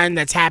storyline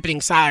that's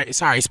happening,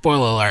 sorry,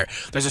 spoiler alert.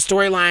 There's a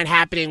storyline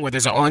happening where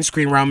there's an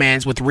on-screen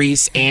romance with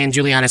Reese and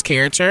Juliana's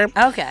character.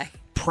 Okay.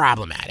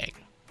 Problematic.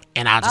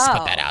 And I'll just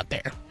put that out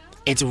there.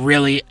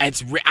 Honestly,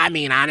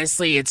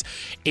 it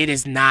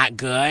is not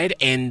good.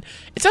 And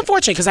it's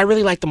unfortunate because I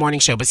really like the morning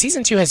show. But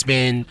season 2 has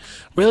been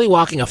really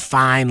walking a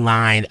fine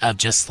line of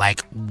just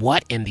like,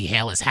 what in the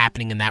hell is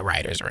happening in that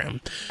writer's room?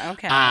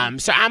 Okay.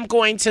 So I'm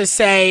going to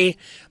say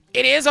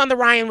it is on the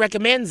Ryan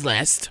Recommends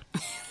list,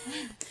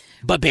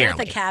 but barely.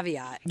 With a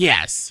caveat.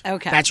 Yes.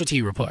 Okay. That's your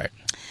Tea Report.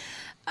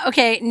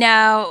 Okay,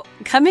 now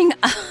coming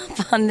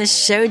up on this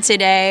show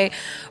today,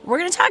 we're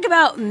going to talk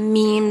about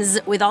memes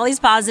with all these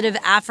positive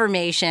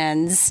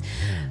affirmations.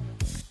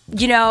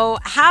 You know,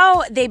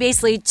 how they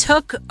basically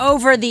took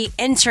over the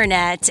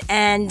internet,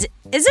 and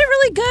is it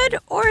really good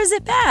or is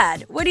it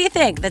bad? What do you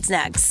think? That's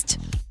next.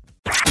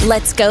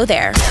 Let's go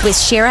there with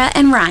Shira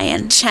and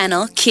Ryan,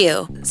 Channel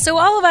Q. So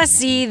all of us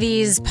see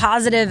these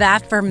positive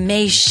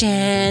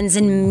affirmations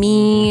and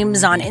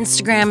memes on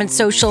Instagram and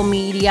social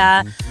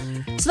media.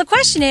 So the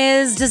question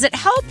is, does it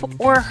help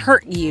or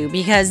hurt you?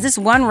 Because this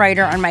one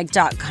writer on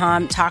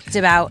Mic.com talked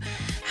about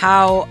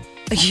how,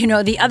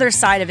 the other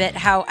side of it,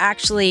 how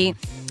actually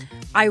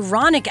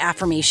ironic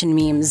affirmation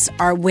memes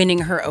are winning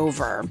her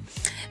over.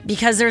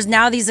 Because there's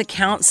now these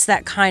accounts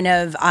that kind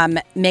of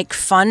make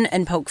fun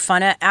and poke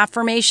fun at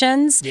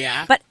affirmations.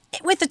 Yeah. But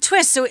with a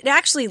twist, so it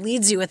actually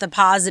leads you with a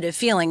positive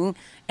feeling,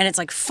 and it's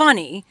like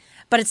funny,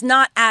 but it's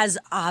not as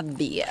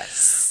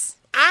obvious.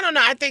 I don't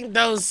know. I think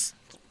those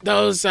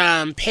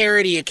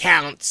parody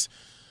accounts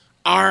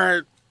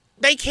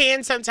they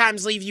can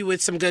sometimes leave you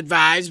with some good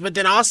vibes, but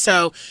then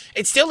also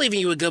it's still leaving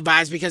you with good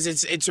vibes because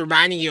it's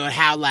reminding you of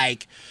how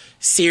like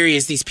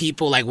serious these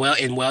people like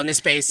in wellness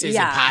spaces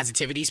and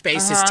positivity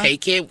spaces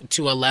take it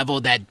to a level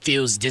that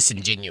feels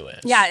disingenuous.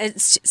 Yeah,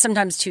 it's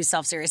sometimes too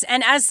self-serious.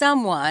 And as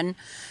someone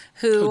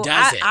who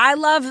does it? I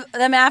love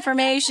them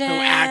affirmations. Who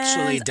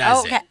actually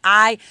does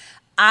it?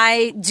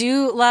 I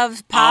do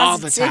love positivity all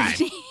the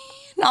time.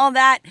 and all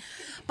that.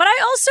 But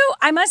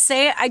I must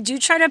say, I do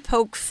try to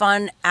poke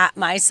fun at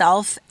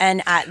myself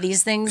and at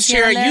these things.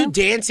 Shira, you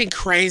dancing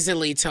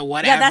crazily to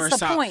whatever. Yeah, that's the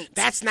song. point.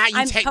 That's not you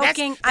I'm taking.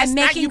 poking. That's I'm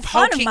not making you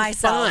fun poking of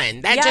myself.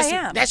 fun.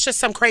 That's Just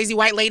some crazy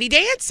white lady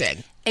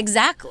dancing.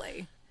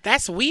 Exactly.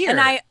 That's weird.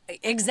 And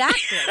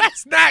exactly.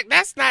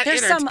 That's not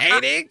There's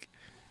entertaining.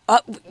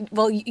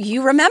 Well,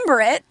 you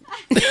remember it.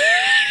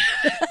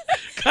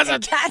 Because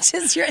it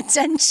catches your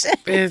attention.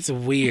 It's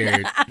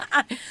weird.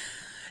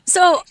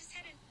 So.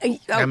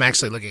 I'm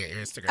actually looking at your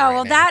Instagram. Oh,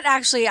 well, right now.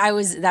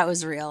 that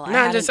was real. No,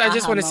 I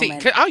just want to see.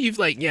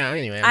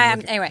 Anyway.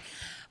 Anyway,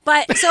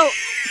 but so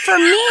for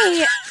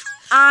me,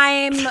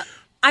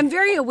 I'm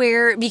very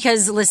aware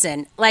because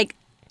listen, like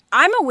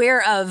I'm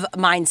aware of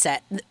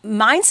mindset.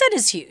 Mindset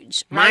is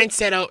huge. Right?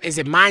 Mindset. Is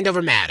it mind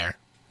over matter?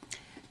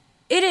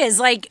 It is.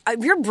 Like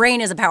your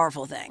brain is a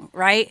powerful thing,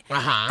 right?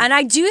 And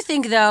I do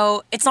think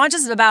though, it's not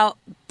just about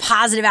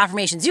positive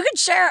affirmations. You can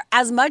share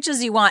as much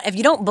as you want. If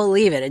you don't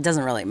believe it, it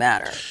doesn't really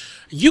matter.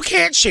 You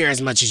can't share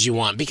as much as you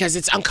want because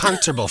it's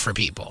uncomfortable for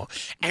people.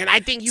 And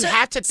I think you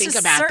have to think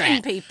about certain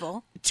that.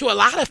 People. To a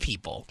lot of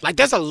people. Like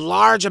there's a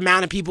large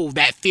amount of people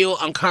that feel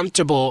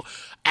uncomfortable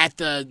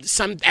at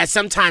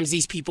sometimes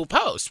these people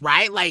post,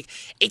 right? Like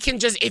it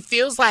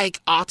feels like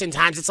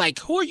oftentimes it's like,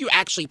 who are you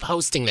actually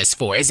posting this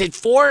for? Is it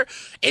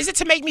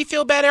to make me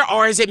feel better,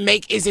 or is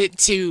it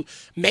to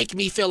make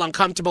me feel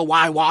uncomfortable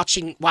while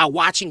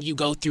watching you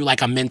go through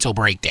like a mental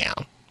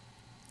breakdown?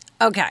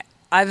 Okay.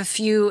 I have a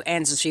few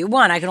answers for you.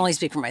 One, I can only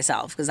speak for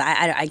myself because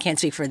I can't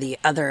speak for the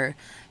other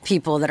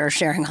people that are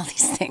sharing all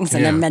these things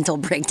and their mental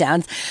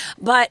breakdowns.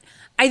 But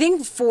I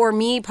think for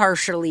me,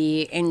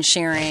 partially in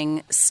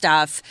sharing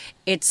stuff,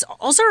 it's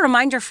also a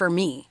reminder for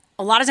me.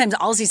 A lot of times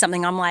I'll see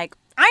something, I'm like,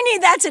 I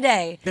need that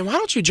today. Then why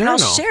don't you journal?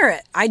 And I'll share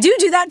it. I do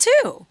that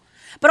too.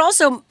 But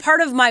also part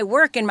of my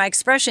work and my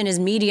expression is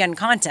media and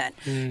content.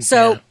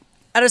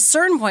 At a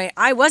certain point,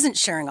 I wasn't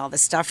sharing all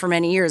this stuff for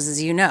many years,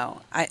 as you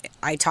know.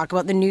 I talk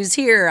about the news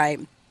here. I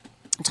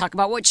talk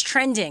about what's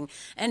trending.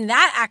 And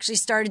that actually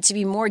started to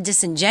be more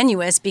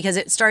disingenuous because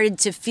it started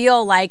to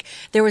feel like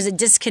there was a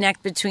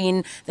disconnect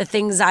between the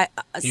things of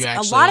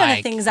the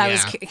things I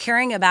was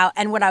caring about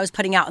and what I was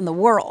putting out in the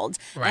world.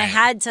 Right. And I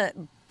had to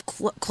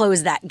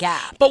close that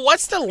gap. But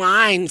what's the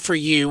line for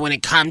you when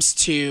it comes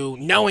to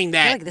knowing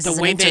that I feel like this the is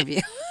way an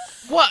interview.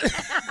 Well,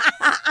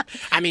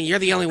 I mean, you're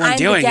the only one I'm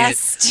doing the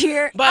guest it.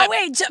 Here. But,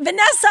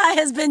 Vanessa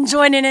has been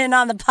joining in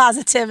on the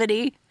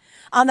positivity,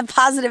 on the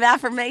positive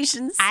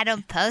affirmations. I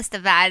don't post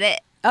about it.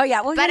 Oh yeah,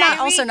 well, but you're I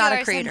also not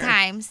a creator.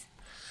 Sometimes.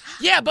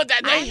 Yeah, but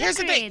here's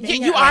the thing: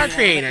 you are a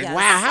creator. Yes.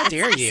 Wow, how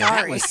dare you?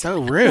 That was so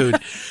rude.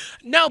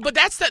 No, but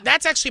that's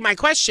actually my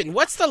question.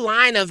 What's the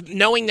line of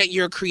knowing that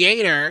you're a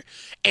creator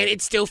and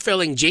it's still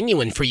feeling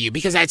genuine for you?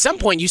 Because at some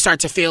point you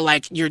start to feel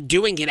like you're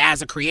doing it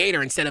as a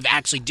creator instead of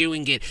actually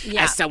doing it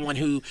as someone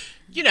who,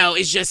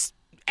 is just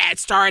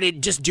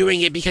started just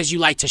doing it because you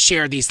like to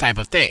share these type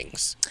of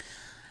things.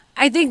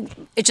 I think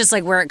it's just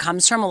like where it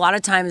comes from. A lot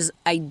of times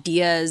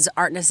ideas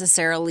aren't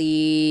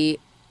necessarily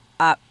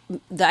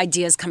the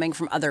ideas coming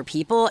from other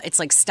people. It's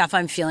like stuff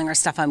I'm feeling or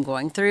stuff I'm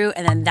going through,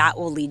 and then that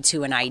will lead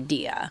to an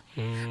idea,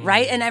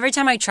 right? And every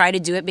time I try to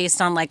do it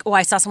based on like, oh,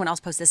 I saw someone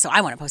else post this, so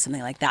I want to post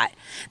something like that.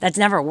 That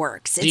never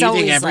works. Do you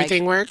think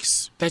everything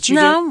works that you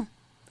do? No,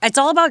 it's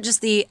all about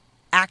just the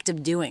act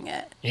of doing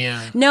it.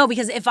 Yeah. No,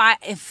 because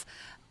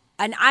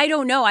and I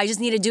don't know, I just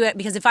need to do it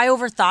because if I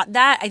overthought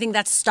that, I think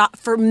that stopped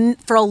for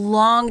a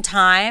long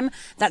time.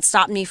 That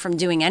stopped me from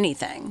doing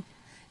anything.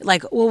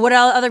 Like, well, what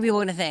are other people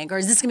going to think? Or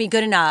is this going to be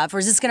good enough? Or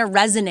is this going to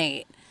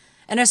resonate?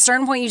 And at a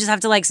certain point, you just have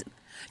to, like,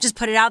 just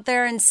put it out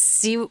there and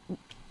see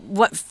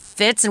what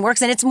fits and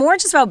works. And it's more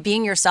just about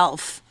being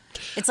yourself.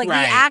 It's like the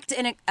act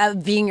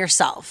of being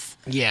yourself.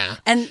 Yeah.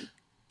 And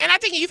I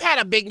think you've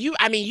had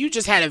you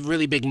just had a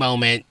really big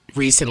moment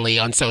recently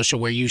on social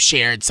where you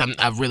shared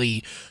a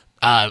really,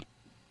 a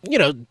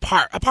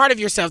part of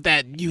yourself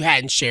that you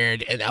hadn't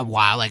shared in a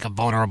while, like a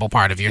vulnerable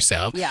part of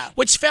yourself. Yeah.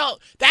 Which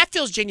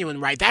feels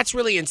genuine, right? That's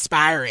really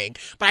inspiring.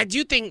 But I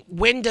do think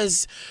when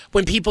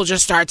people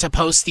just start to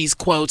post these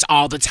quotes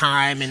all the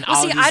time and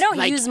all these, I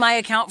don't use my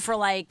account for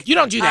like... You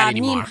don't do that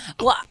anymore.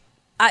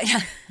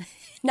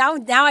 Now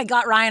I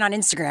got Ryan on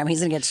Instagram. He's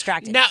going to get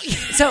distracted. No.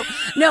 So,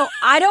 no,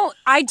 I don't...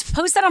 I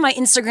post that on my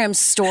Instagram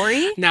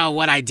story. No,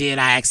 what I did,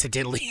 I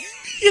accidentally...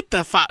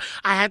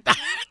 I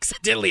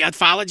accidentally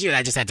unfollowed you, and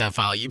I just had to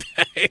unfollow you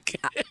back.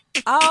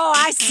 Oh,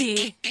 I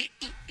see.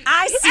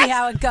 I see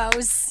how it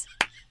goes.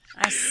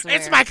 I swear.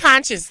 It's my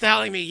conscience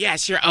telling me,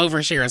 yes, you're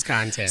over Shira's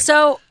content.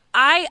 So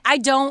I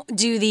don't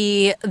do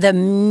the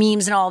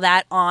memes and all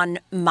that on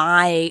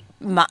my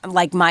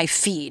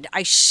feed.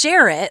 I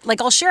share it.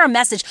 Like, I'll share a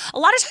message. A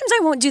lot of times I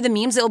won't do the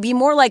memes. It'll be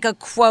more like a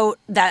quote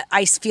that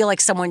I feel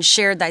like someone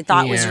shared that I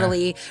thought was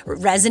really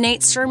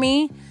resonates for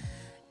me.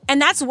 And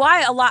that's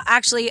why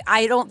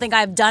I don't think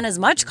I've done as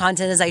much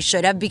content as I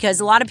should have, because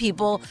a lot of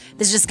people,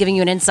 this is just giving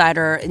you an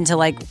insider into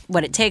like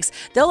what it takes.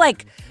 They'll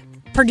like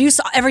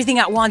produce everything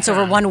at once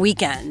over one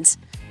weekend.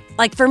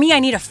 Like for me, I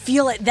need to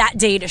feel it that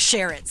day to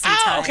share it sometimes.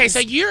 times. Okay, so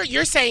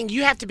you're saying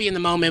you have to be in the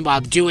moment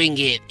while doing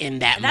it in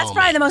that moment. That's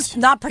probably the most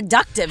not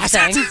productive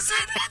thing.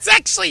 That's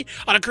actually,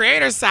 on a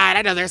creator's side,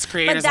 I know there's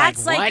creators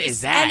what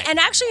is that? And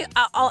actually,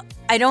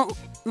 I don't...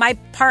 My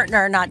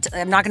partner, I'm not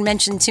going to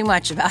mention too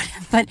much about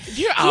him, but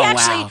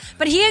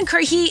but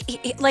he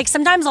like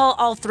sometimes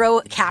I'll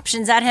throw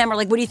captions at him or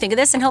like, what do you think of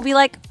this? And he'll be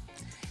like,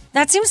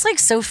 that seems like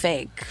so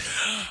fake.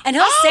 And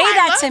he'll say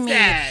that to me.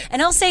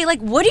 And he'll say like,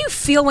 what do you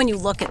feel when you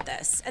look at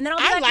this? And then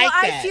I'll be like,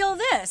 I feel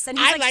this. And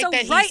he's like, so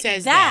that write he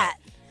says that.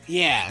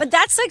 Yeah. But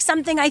that's like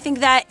something I think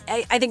that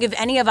I think if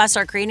any of us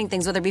are creating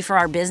things, whether it be for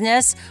our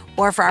business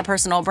or for our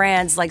personal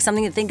brands, like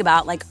something to think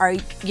about, like,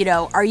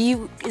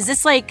 is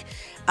this like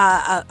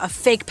a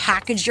fake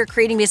package you're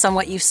creating based on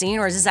what you've seen,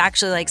 or is this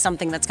actually like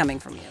something that's coming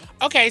from you?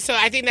 Okay, so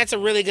I think that's a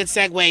really good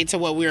segue to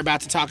what we're about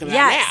to talk about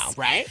now,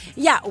 right?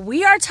 Yeah,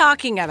 we are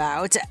talking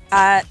about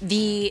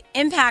the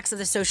impacts of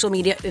the social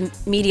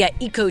media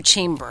echo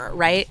chamber,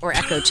 right? Or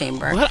echo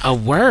chamber. What a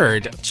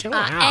word. Chill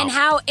out. And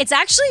how it's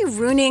actually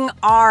ruining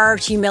our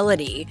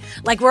humility.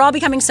 Like, we're all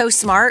becoming so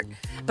smart,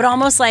 but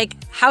almost like,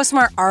 how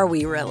smart are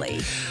we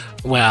really?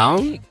 Well,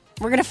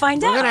 we're going to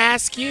find out. We're going to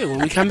ask you when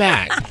we come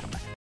back.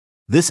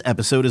 This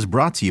episode is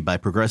brought to you by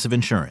Progressive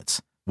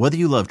Insurance. Whether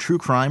you love true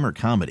crime or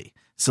comedy,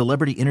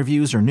 celebrity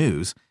interviews or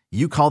news,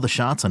 you call the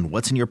shots on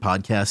what's in your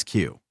podcast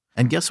queue.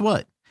 And guess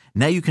what?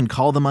 Now you can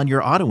call them on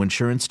your auto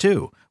insurance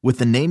too with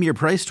the Name Your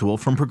Price tool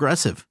from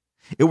Progressive.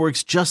 It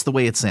works just the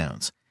way it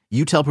sounds.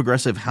 You tell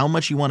Progressive how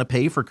much you want to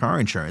pay for car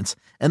insurance,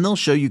 and they'll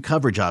show you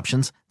coverage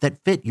options that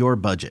fit your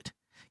budget.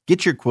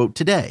 Get your quote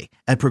today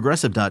at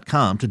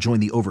Progressive.com to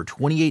join the over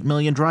 28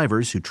 million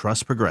drivers who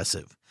trust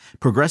Progressive.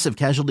 Progressive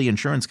Casualty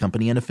Insurance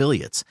Company and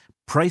Affiliates.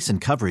 Price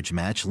and coverage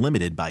match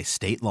limited by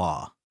state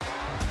law.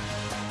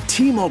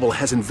 T-Mobile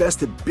has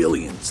invested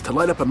billions to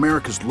light up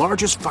America's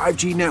largest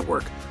 5G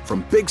network,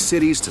 from big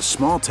cities to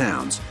small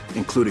towns,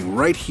 including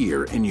right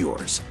here in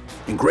yours.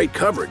 And great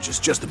coverage is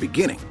just the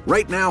beginning.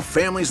 Right now,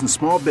 families and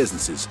small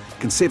businesses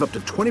can save up to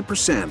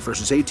 20%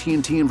 versus AT&T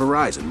and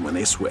Verizon when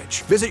they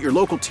switch. Visit your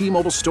local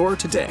T-Mobile store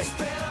today.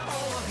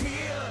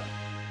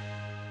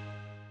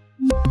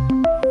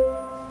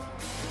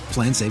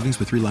 Plan savings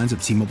with 3 lines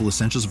of T-Mobile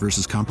Essentials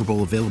versus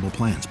comparable available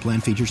plans.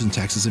 Plan features and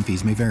taxes and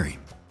fees may vary.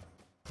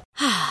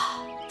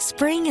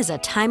 Spring is a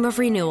time of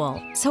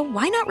renewal, so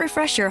why not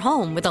refresh your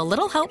home with a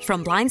little help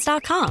from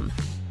Blinds.com?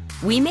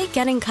 We make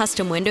getting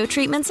custom window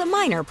treatments a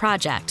minor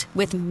project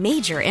with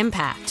major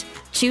impact.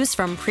 Choose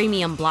from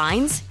premium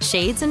blinds,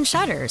 shades, and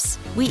shutters.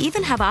 We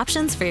even have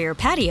options for your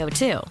patio,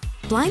 too.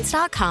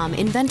 Blinds.com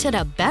invented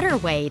a better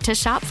way to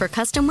shop for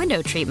custom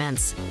window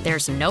treatments.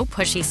 There's no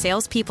pushy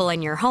salespeople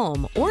in your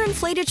home or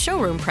inflated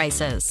showroom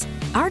prices.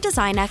 Our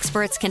design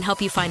experts can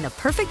help you find the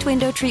perfect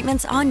window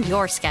treatments on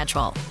your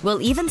schedule.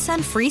 We'll even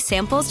send free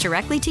samples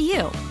directly to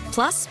you.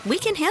 Plus, we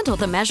can handle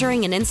the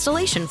measuring and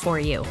installation for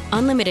you.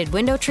 Unlimited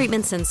window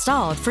treatments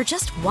installed for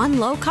just one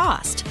low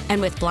cost. And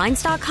with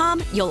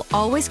Blinds.com, you'll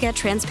always get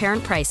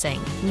transparent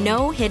pricing.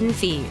 No hidden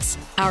fees.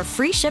 Our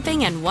free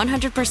shipping and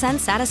 100%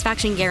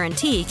 satisfaction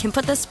guarantee can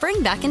put the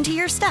spring back into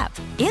your step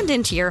and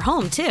into your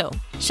home, too.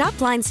 Shop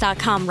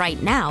Blinds.com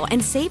right now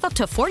and save up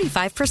to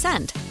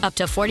 45%. Up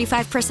to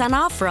 45%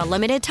 off for a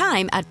limited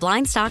time at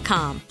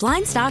Blinds.com.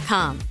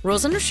 Blinds.com.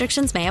 Rules and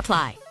restrictions may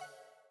apply.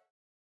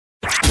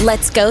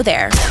 Let's go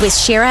there with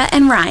Shira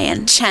and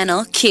Ryan,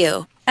 Channel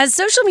Q. As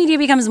social media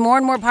becomes more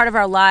and more part of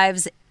our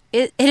lives,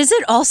 is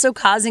it also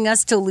causing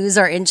us to lose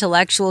our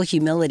intellectual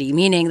humility,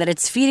 meaning that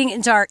it's feeding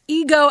into our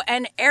ego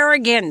and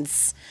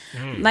arrogance?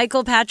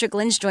 Michael Patrick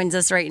Lynch joins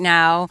us right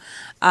now,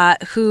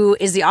 who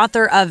is the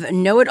author of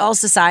Know-It-All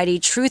Society,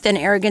 Truth and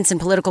Arrogance in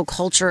Political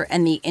Culture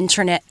and the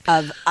Internet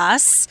of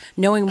Us,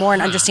 Knowing More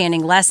and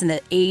Understanding Less in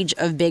the Age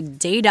of Big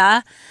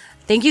Data.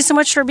 Thank you so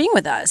much for being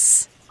with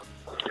us.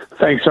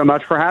 Thanks so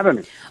much for having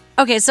me.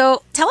 Okay,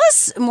 so tell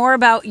us more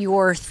about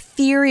your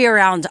theory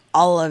around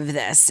all of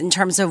this in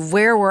terms of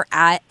where we're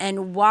at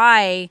and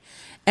why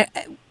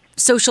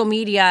social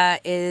media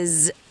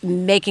is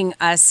making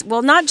us,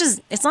 well,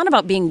 it's not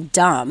about being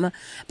dumb,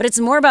 but it's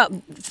more about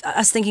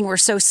us thinking we're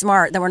so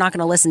smart that we're not going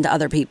to listen to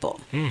other people.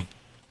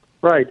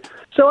 Right.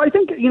 So I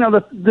think,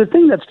 the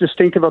thing that's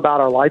distinctive about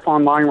our life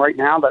online right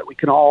now that we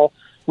can all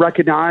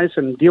recognize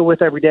and deal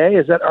with every day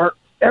is that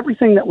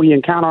everything that we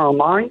encounter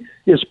online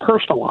is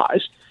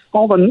personalized.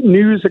 All the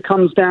news that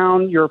comes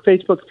down your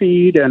Facebook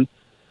feed and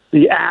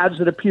the ads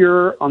that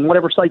appear on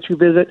whatever sites you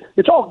visit,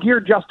 it's all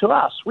geared just to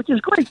us, which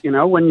is great,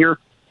 when you're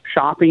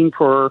shopping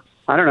for,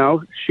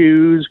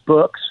 shoes,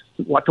 books,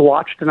 what to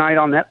watch tonight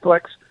on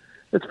Netflix.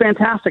 It's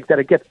fantastic that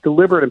it gets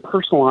delivered and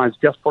personalized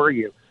just for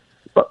you.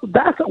 But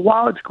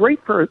while it's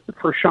great for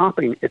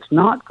shopping, it's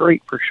not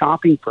great for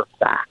shopping for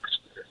facts.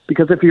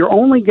 Because if you're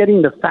only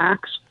getting the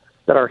facts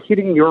that are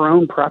hitting your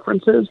own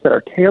preferences, that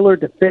are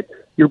tailored to fit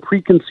your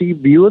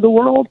preconceived view of the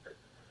world,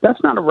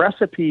 that's not a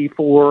recipe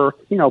for,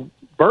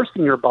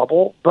 bursting your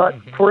bubble, but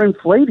for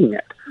inflating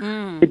it.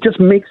 It just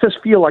makes us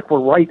feel like we're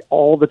right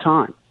all the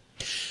time.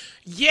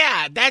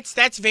 Yeah,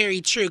 that's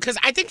very true. Because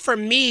I think for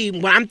me,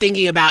 when I'm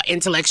thinking about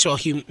intellectual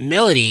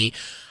humility,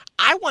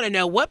 I want to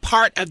know, what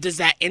part of does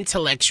that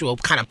intellectual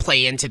kind of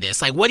play into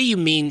this? Like, what do you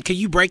mean? Could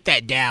you break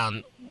that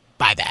down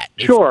by that?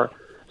 Sure.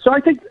 So I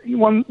think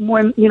when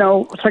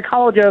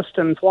psychologists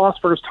and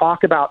philosophers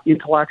talk about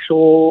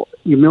intellectual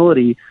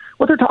humility,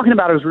 what they're talking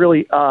about is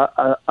really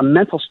a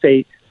mental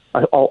state,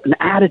 an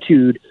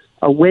attitude,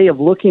 a way of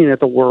looking at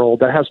the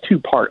world that has two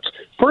parts.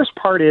 First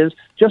part is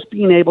just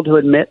being able to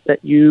admit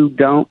that you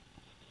don't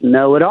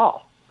know it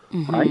all,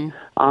 right?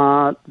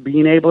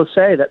 Being able to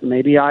say that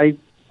maybe I'm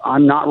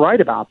not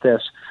right about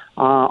this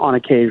on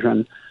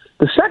occasion.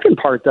 The second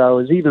part, though,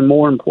 is even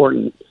more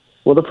important.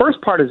 Well, the first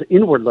part is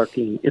inward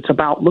looking. It's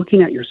about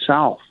looking at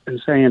yourself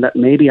and saying that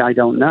maybe I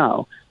don't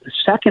know. The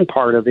second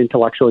part of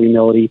intellectual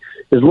humility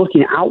is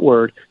looking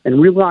outward and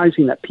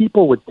realizing that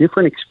people with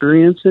different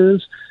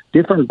experiences,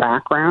 different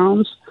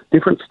backgrounds,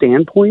 different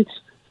standpoints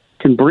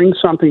can bring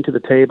something to the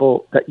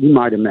table that you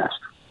might have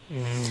missed.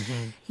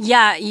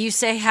 Yeah, you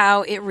say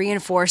how it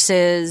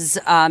reinforces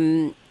our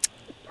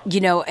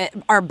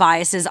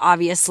biases,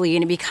 obviously,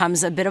 and it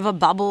becomes a bit of a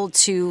bubble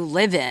to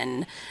live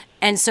in.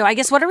 And so I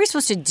guess what are we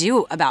supposed to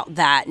do about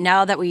that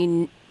now that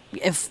we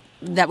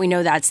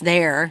know that's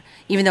there,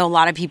 even though a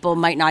lot of people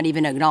might not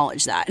even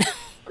acknowledge that?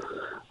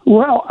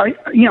 Well,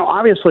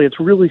 obviously it's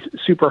really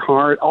super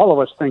hard. All of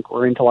us think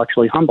we're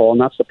intellectually humble,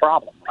 and that's the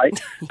problem,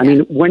 right? Yeah. I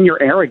mean, when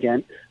you're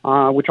arrogant,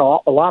 which a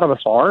lot of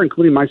us are,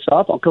 including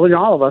myself, including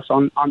all of us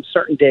on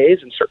certain days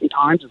and certain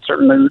times and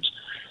certain moods,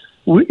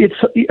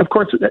 of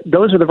course,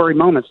 those are the very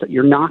moments that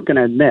you're not going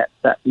to admit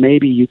that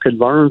maybe you could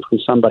learn from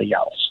somebody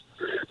else.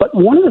 But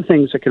one of the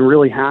things that can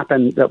really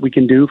happen that we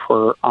can do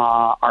for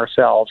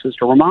ourselves is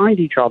to remind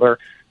each other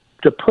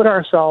to put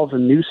ourselves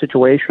in new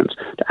situations,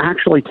 to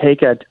actually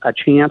take a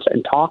chance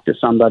and talk to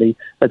somebody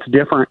that's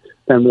different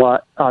than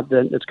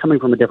that's coming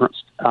from a different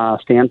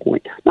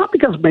standpoint. Not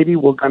because maybe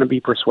we're going to be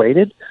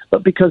persuaded,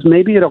 but because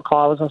maybe it'll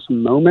cause us a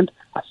moment,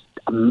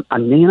 a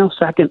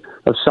nanosecond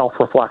of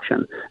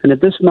self-reflection. And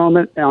at this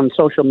moment on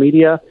social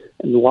media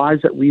and the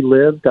lives that we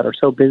live that are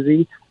so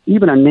busy,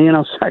 even a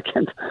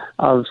nanosecond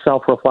of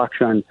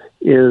self-reflection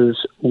is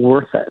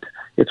worth it.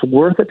 It's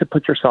worth it to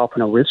put yourself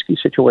in a risky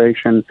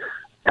situation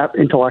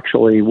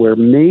intellectually where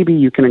maybe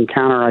you can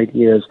encounter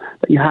ideas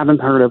that you haven't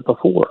heard of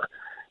before.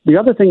 The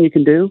other thing you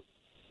can do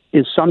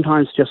is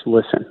sometimes just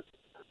listen.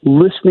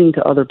 Listening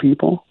to other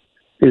people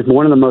is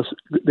one of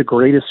the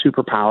greatest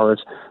superpowers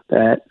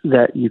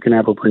that you can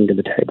ever bring to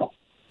the table.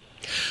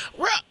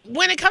 Well,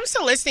 when it comes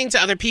to listening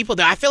to other people,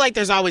 though, I feel like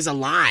there's always a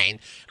line.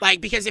 Like,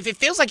 because if it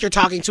feels like you're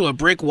talking to a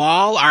brick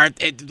wall, or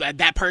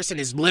that person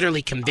is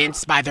literally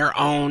convinced by their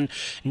own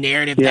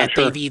narrative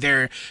they've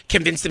either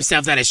convinced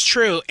themselves that it's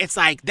true, it's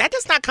like, that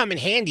does not come in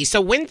handy.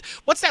 So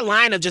what's that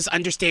line of just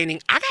understanding,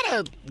 I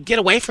got to get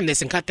away from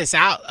this and cut this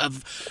out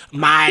of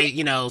my,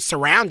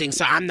 surroundings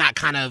so I'm not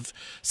kind of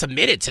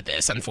submitted to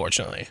this,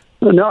 unfortunately?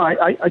 No,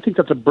 I think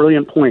that's a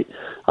brilliant point.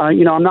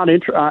 I'm not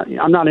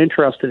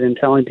interested in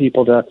telling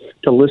people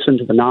to listen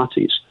to the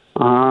Nazis.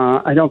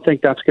 I don't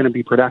think that's going to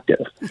be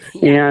productive.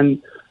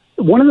 And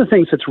one of the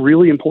things that's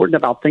really important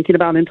about thinking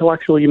about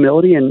intellectual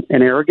humility and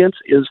arrogance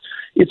is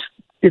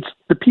it's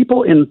the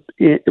people in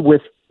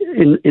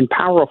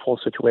powerful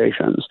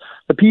situations.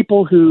 The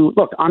people who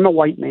look. I'm a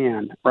white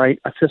man, right?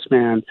 A cis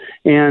man,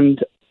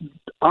 and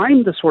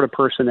I'm the sort of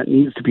person that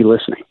needs to be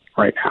listening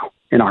right now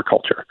in our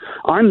culture.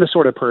 I'm the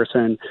sort of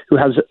person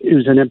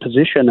who's in a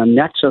position, a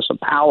nexus of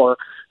power,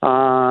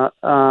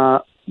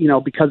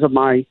 because of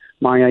my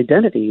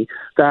identity,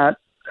 that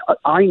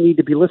I need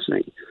to be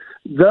listening.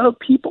 The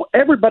people,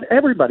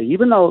 everybody,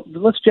 even though,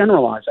 let's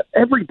generalize it,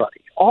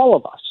 everybody, all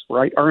of us,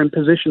 right, are in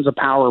positions of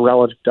power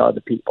relative to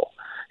other people.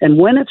 And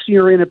when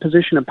you're in a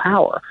position of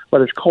power,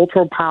 whether it's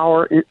cultural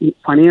power,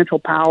 financial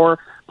power,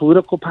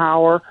 political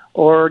power,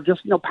 or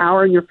just,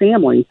 power in your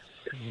family,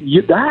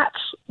 that's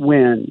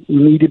when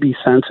you need to be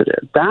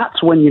sensitive.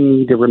 That's when you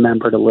need to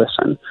remember to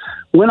listen.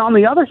 When, on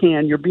the other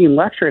hand, you're being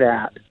lectured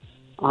at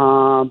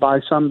by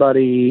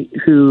somebody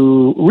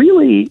who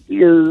really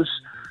is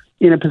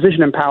in a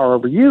position of power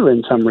over you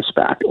in some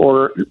respect,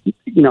 or,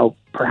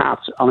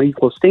 perhaps on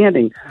equal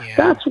standing,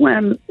 that's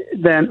when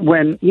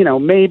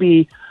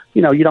maybe,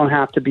 you don't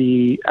have to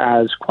be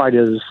quite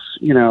as,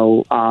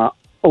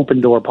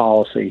 open door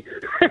policy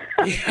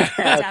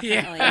as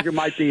you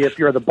might be if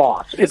you're the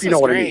boss, if you know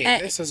what I mean.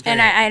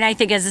 And I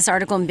think, as this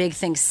article in Big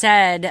Things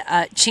said,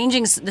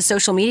 changing the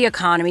social media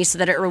economy so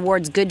that it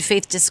rewards good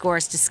faith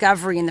discourse,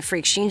 discovery, and the free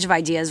exchange of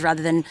ideas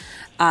rather than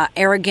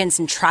arrogance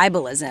and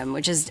tribalism,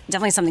 which is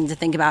definitely something to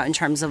think about in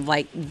terms of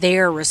like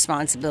their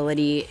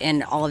responsibility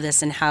in all of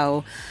this and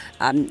how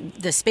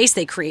the space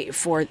they create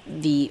for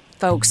the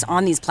folks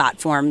on these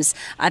platforms.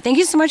 Thank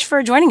you so much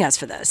for joining us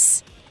for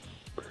this.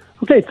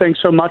 Okay, thanks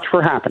so much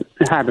for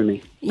having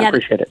me. I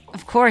appreciate it.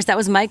 Of course, that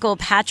was Michael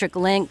Patrick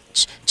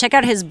Lynch. Check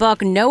out his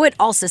book, Know It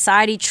All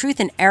Society,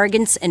 Truth and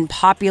Arrogance in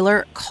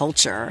Popular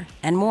Culture,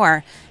 and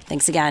more.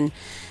 Thanks again.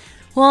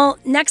 Well,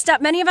 next up,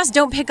 many of us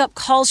don't pick up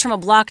calls from a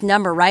blocked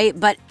number, right?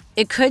 But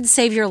it could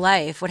save your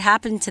life. What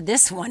happened to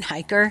this one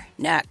hiker?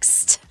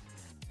 Next.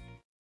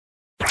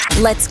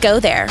 Let's go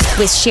there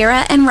with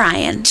Shira and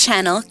Ryan,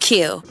 Channel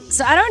Q.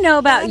 So I don't know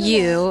about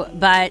you,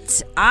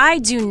 but I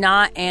do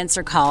not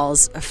answer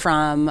calls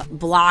from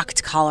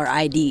blocked caller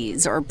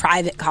IDs or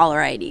private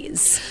caller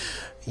IDs.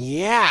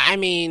 Yeah, I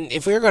mean,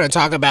 if we were going to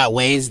talk about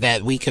ways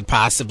that we could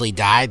possibly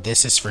die,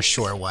 this is for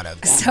sure one of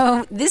them.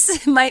 So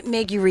this might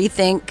make you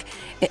rethink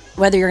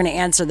whether you're going to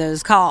answer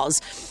those calls.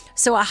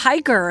 So a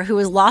hiker who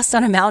was lost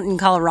on a mountain in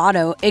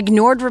Colorado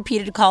ignored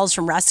repeated calls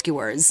from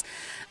rescuers,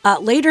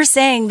 later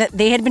saying that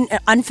they had been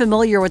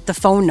unfamiliar with the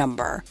phone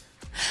number.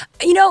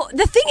 You know,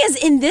 the thing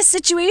is, in this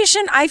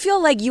situation, I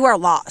feel like you are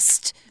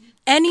lost.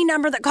 Any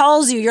number that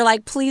calls you, you're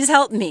like, please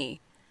help me.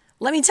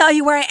 Let me tell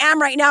you where I am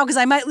right now because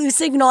I might lose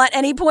signal at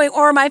any point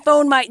or my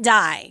phone might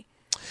die.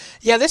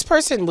 Yeah, this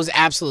person was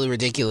absolutely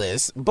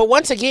ridiculous. But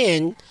once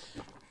again,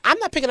 I'm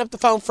not picking up the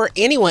phone for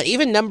anyone,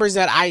 even numbers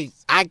that I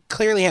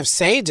clearly have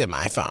saved in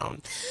my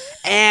phone.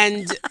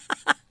 And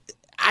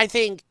I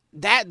think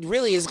that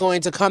really is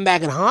going to come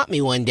back and haunt me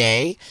one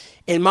day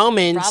in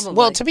moments. Probably.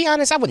 Well, to be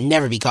honest, I would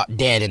never be caught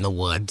dead in the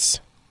woods.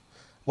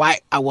 Why?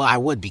 Well, I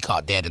would be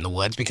caught dead in the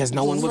woods because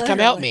no one would come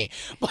help me.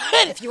 But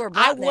if you were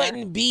I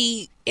wouldn't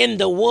be in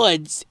the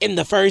woods in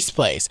the first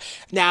place.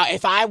 Now,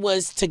 if I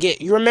was to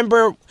get, you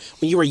remember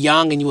when you were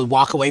young and you would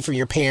walk away from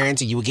your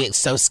parents and you would get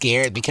so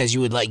scared because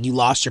you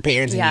lost your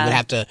parents and you would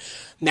have to.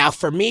 Now,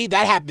 for me,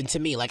 that happened to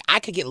me. Like, I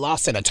could get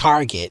lost in a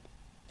Target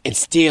and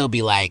still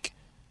be like,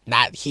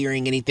 not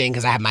hearing anything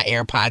because I have my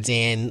AirPods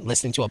in,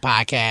 listening to a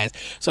podcast.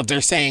 So if they're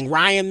saying,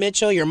 Ryan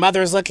Mitchell, your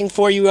mother's looking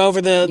for you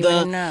over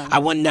I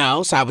wouldn't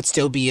know. So I would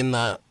still be in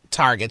the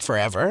Target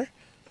forever.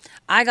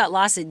 I got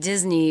lost at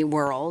Disney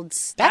World.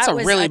 That's a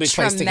really big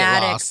place to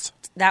get lost.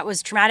 That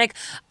was traumatic.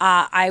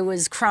 I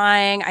was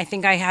crying. I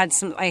think I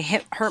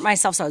hurt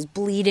myself, so I was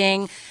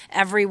bleeding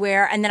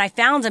everywhere. And then I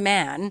found a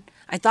man.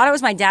 I thought it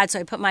was my dad, so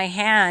I put my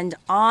hand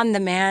on the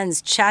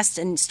man's chest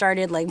and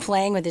started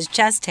playing with his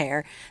chest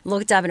hair.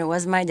 Looked up and it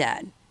was my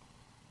dad.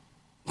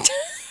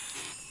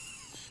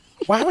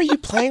 Why were you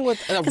playing with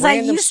a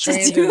random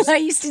stranger? I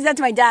used to do that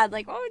to my dad.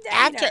 Like, oh,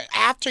 Dad.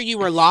 After you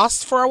were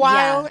lost for a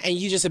while, and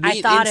you just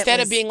instead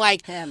of being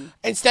like,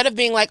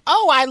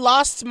 oh, I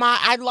lost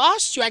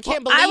you. I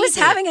can't believe I was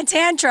having a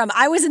tantrum.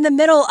 I was in the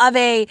middle of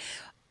a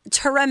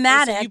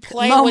traumatic so you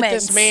playing moment with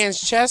this man's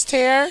chest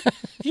hair.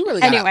 You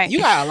really you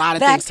got a lot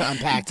of things to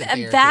unpack.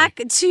 Back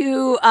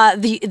to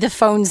the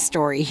phone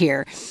story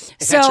here.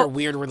 Is that your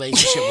weird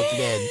relationship with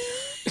men?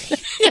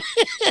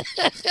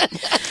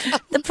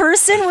 The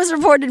person was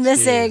reported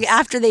missing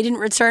after they didn't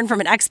return from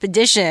an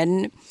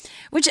expedition,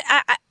 which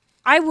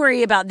I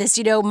worry about this.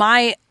 You know,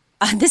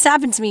 this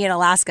happened to me in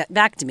Alaska.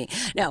 Back to me.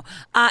 No,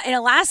 in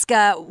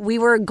Alaska, we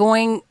were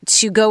going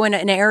to go in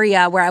an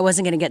area where I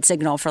wasn't going to get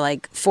signal for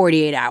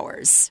 48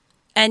 hours.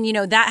 And,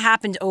 that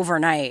happened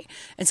overnight.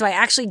 And so I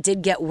actually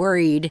did get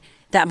worried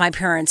that my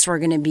parents were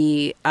going to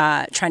be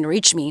trying to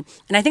reach me.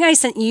 And I think I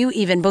sent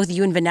both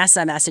you and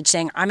Vanessa, a message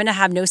saying, I'm going to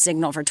have no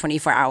signal for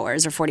 24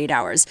 hours or 48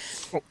 hours.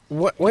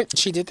 What?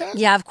 She did that?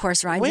 Yeah, of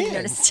course, Ryan. Didn't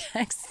notice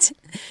text.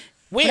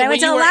 Wait, when I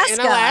went to Alaska.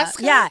 In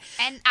Alaska? Yeah.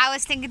 And I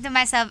was thinking to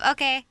myself,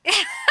 okay.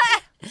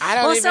 I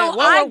don't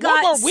what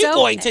were we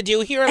going to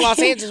do here in Los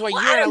Angeles while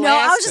you're in Alaska? No,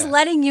 I was just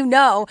letting you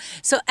know.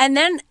 So, and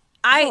then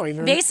I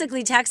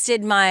basically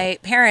texted my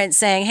parents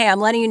saying, hey, I'm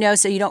letting you know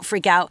so you don't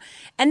freak out.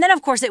 And then,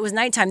 of course, it was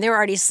nighttime. They were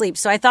already asleep.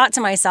 So I thought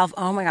to myself,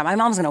 oh, my God, my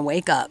mom's going to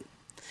wake up.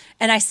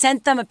 And I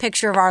sent them a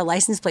picture of our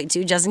license plate,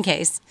 too, just in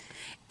case.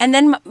 And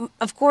then,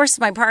 of course,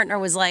 my partner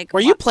was like...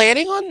 Were you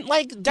planning on,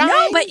 dying?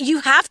 No, but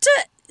you have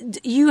to...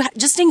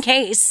 just in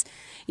case...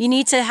 You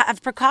need to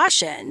have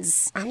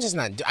precautions. I'm just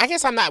not... I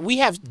guess I'm not... We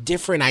have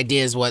different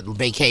ideas what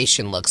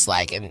vacation looks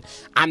like, and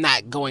I'm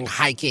not going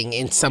hiking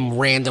in some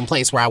random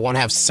place where I won't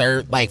have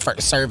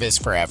service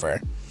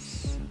forever.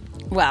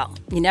 Well,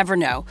 you never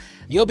know.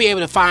 You'll be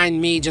able to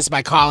find me just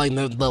by calling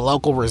the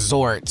local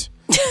resort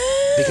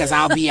because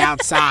I'll be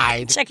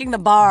outside. Checking the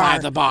bar. By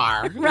the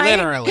bar, right?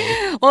 Literally.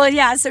 Well,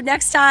 yeah, so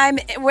next time,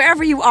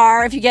 wherever you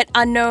are, if you get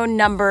unknown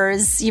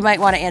numbers, you might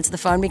want to answer the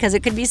phone because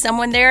it could be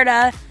someone there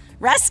to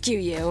rescue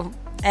you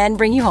and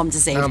bring you home to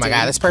safety. Oh my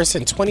God, this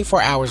person,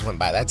 24 hours went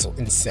by. That's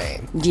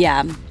insane.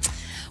 Yeah.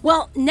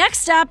 Well,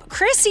 next up,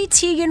 Chrissy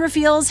Teigen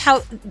reveals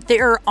how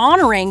they're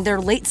honoring their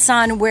late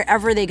son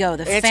wherever they go,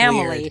 the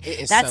family. Weird. It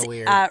is That's so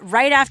weird.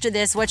 Right after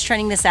this. What's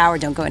trending this hour?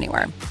 Don't go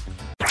anywhere.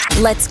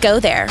 Let's go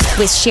there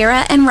with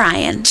Shira and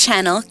Ryan,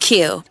 Channel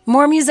Q.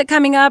 More music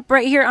coming up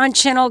right here on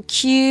Channel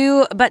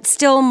Q, but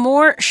still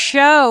more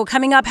show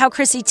coming up. How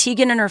Chrissy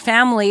Teigen and her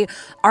family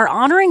are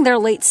honoring their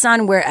late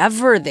son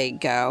wherever they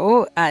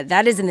go.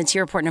 That is in the T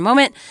Report in a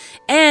moment.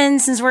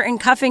 And since we're in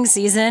cuffing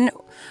season,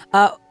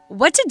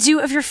 what to do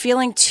if you're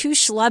feeling too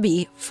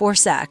schlubby for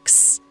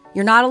sex.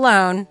 You're not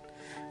alone.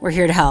 We're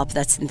here to help.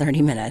 That's in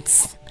 30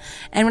 minutes.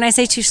 And when I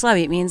say too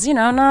schlubby, it means,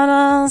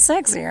 not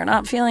sexy or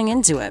not feeling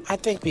into it. I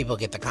think people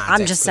get the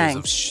context I'm just saying.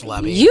 of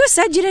schlubby. You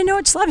said you didn't know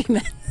what schlubby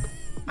meant.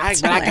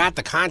 But I got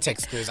the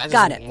context clues. I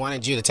just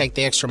wanted you to take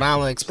the extra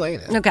mile and explain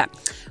it. Okay.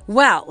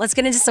 Well, let's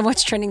get into some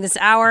what's trending this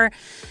hour.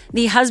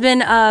 The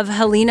husband of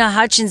Helena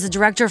Hutchins, the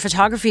director of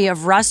photography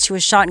of Rust, who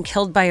was shot and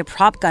killed by a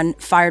prop gun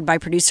fired by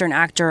producer and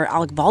actor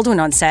Alec Baldwin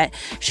on set,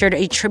 shared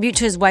a tribute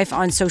to his wife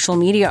on social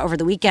media over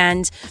the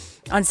weekend.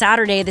 On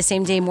Saturday, the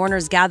same day,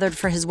 mourners gathered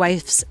for his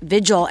wife's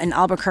vigil in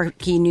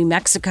Albuquerque, New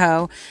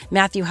Mexico.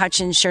 Matthew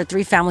Hutchins shared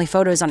 3 family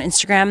photos on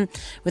Instagram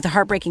with a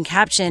heartbreaking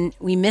caption,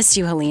 "We miss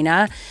you,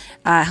 Helena."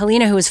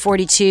 Helena, who was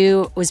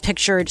 42, was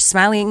pictured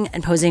smiling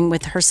and posing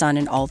with her son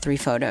in all 3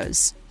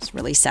 photos. It's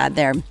really sad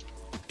there.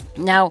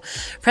 Now,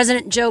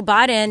 President Joe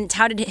Biden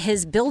touted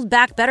his Build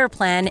Back Better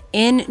plan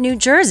in New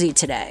Jersey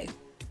today.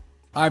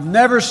 I've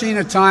never seen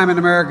a time in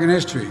American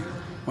history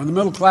when the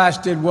middle class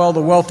did well,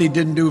 the wealthy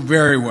didn't do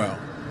very well.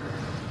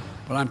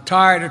 But I'm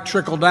tired of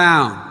trickle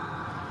down.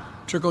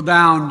 Trickle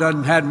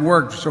down hadn't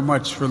worked so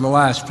much for the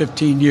last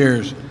 15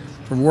 years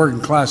for working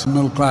class and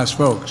middle class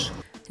folks.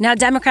 Now,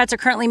 Democrats are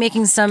currently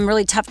making some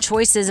really tough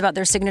choices about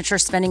their signature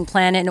spending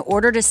plan in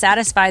order to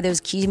satisfy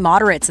those key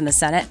moderates in the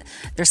Senate.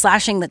 They're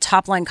slashing the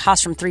top line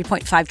cost from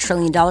 $3.5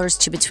 trillion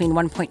to between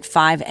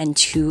 $1.5 and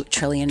 $2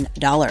 trillion.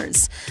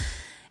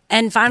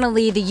 And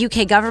finally, the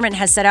UK government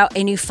has set out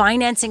a new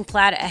financing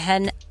plan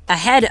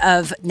ahead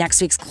of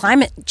next week's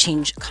climate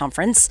change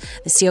conference,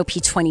 the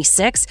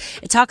COP26.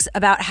 It talks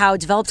about how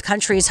developed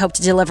countries hope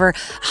to deliver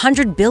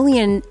 $100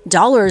 billion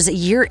a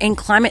year in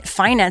climate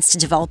finance to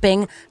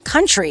developing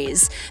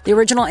countries. The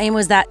original aim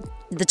was that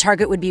the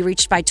target would be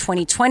reached by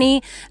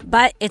 2020,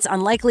 but it's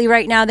unlikely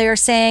right now, they are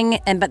saying,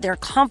 but they're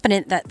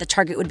confident that the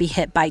target would be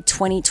hit by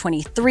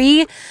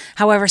 2023.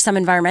 However, some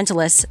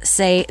environmentalists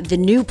say the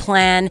new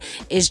plan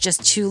is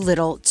just too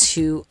little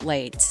too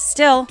late.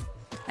 Still,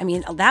 I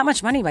mean, that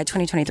much money by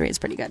 2023 is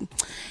pretty good.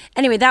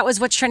 Anyway, that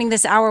was what's trending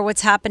this hour.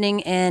 What's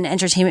happening in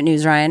entertainment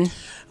news, Ryan?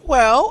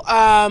 Well,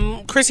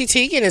 Chrissy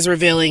Teigen is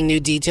revealing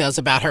new details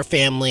about her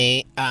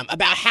family,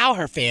 about how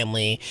her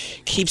family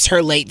keeps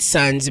her late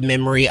son's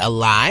memory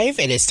alive.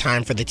 It is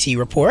time for the Tea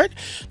Report.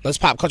 Those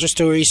pop culture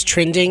stories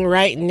trending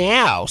right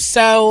now.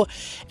 So,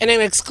 in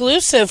an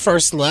exclusive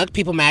first look,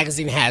 People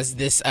Magazine has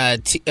this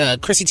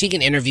Chrissy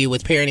Teigen interview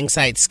with parenting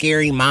site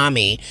Scary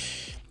Mommy.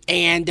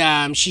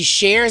 And she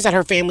shares that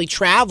her family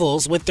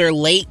travels with their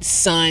late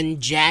son,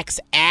 Jack's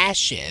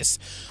ashes,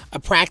 a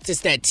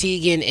practice that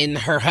Teigen and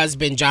her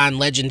husband, John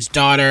Legend's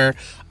daughter,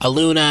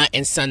 Aluna,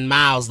 and son,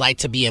 Miles, like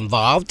to be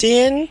involved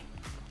in.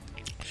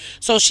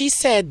 So she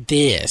said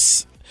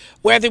this: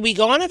 whether we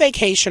go on a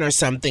vacation or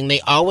something, they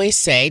always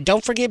say,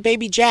 "Don't forget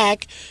baby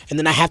Jack," and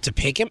then I have to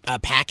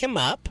pack him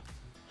up.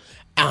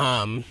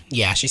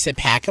 Yeah, she said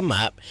pack him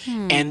up.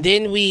 And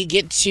then we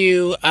get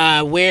to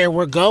where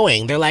we're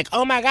going. They're like,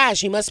 "Oh my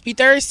gosh, he must be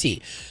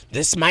thirsty."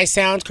 This might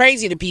sound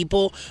crazy to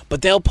people,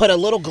 but they'll put a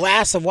little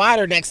glass of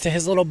water next to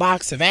his little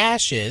box of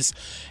ashes,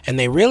 and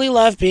they really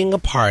love being a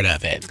part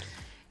of it.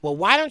 Well,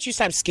 why don't you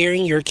stop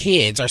scaring your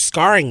kids or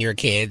scarring your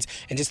kids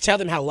and just tell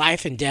them how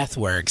life and death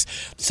works?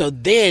 So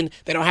then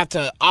they don't have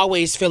to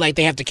always feel like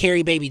they have to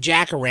carry baby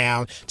Jack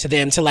around to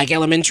them to like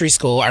elementary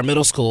school or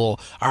middle school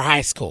or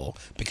high school,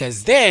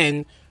 because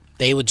then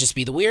they would just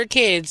be the weird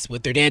kids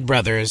with their dead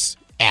brother's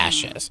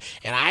ashes.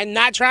 And I'm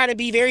not trying to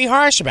be very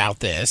harsh about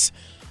this,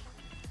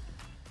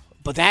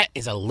 but that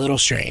is a little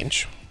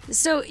strange.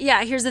 So,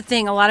 yeah, here's the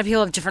thing. A lot of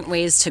people have different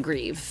ways to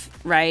grieve,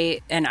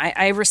 right? And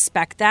I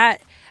respect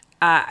that.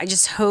 I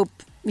just hope,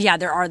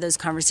 there are those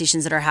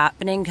conversations that are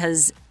happening,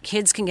 because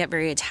kids can get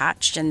very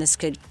attached, and this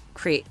could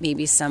create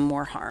maybe some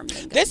more harm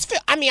than good.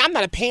 I'm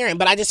not a parent,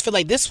 but I just feel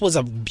like this was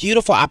a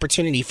beautiful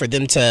opportunity for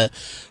them to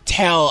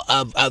tell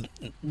of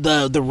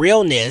the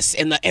realness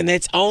in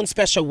its own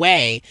special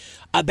way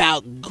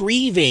about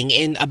grieving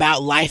and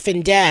about life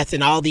and death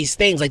and all these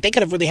things. Like, they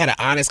could have really had an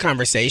honest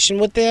conversation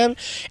with them,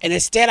 and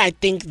instead I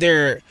think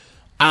they're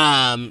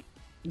kind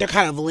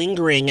of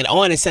lingering and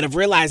on instead of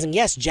realizing,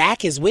 yes,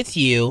 Jack is with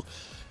you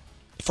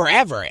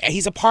forever.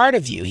 He's a part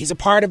of you. He's a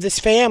part of this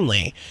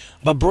family.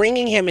 But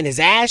bringing him and his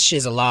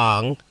ashes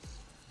along,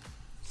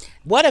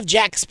 what if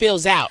Jack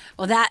spills out?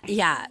 Well, that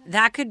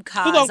could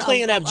cause Who gonna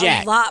clean up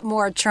Jack? A lot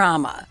more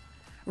trauma,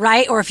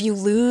 right? Or if you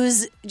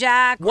lose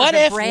Jack, what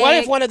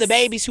if one of the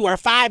babies who are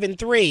 5 and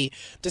 3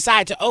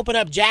 decide to open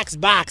up Jack's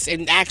box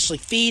and actually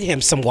feed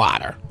him some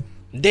water?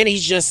 Then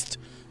he's just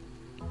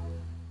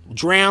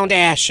drowned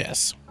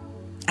ashes.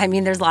 I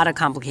mean, there's a lot of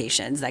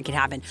complications that could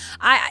happen.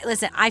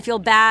 Listen, I feel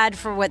bad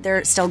for what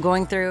they're still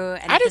going through.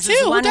 And I do too.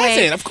 Who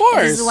doesn't? Of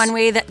course. This is one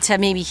way to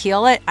maybe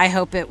heal it. I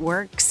hope it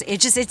works.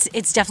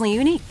 It's definitely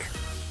unique.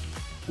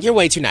 You're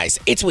way too nice.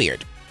 It's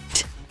weird.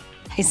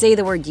 I say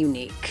the word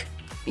unique.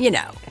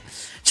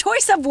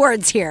 Choice of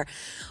words here.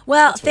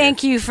 Well,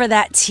 thank you for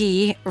that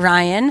tea,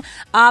 Ryan.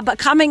 But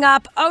coming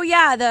up,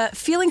 the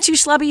feeling too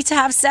schlubby to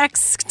have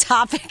sex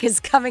topic is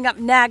coming up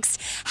next.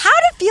 How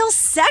to feel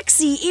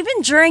sexy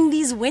even during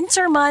these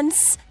winter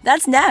months.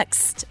 That's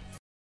next.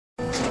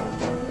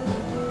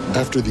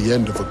 After the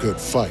end of a good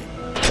fight,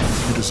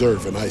 you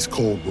deserve an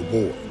ice-cold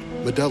reward.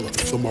 Medalla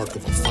is the mark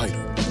of a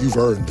fighter, you've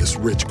earned this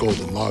rich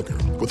golden lager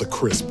with a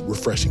crisp,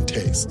 refreshing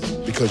taste.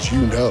 Because you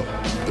know,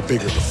 the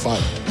bigger the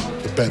fight,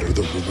 the better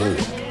the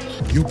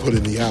reward. You put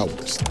in the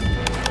hours,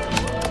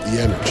 the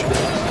energy,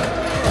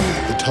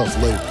 the tough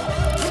labor.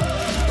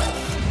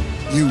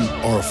 You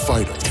are a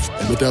fighter,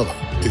 and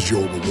Modelo is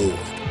your reward.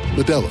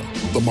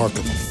 Modelo, the mark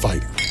of a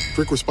fighter.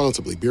 Drink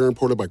responsibly. Beer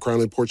imported by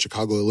Crown Imports,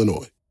 Chicago,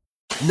 Illinois.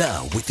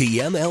 Now, with the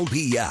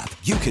MLB app,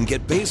 you can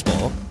get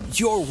baseball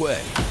your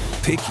way.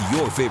 Pick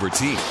your favorite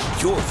team,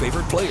 your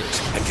favorite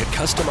players, and get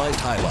customized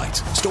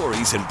highlights,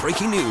 stories, and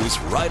breaking news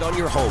right on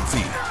your home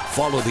feed.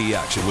 Follow the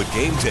action with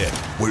Game 10,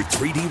 where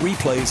 3D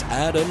replays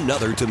add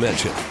another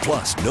dimension.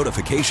 Plus,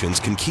 notifications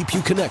can keep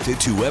you connected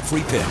to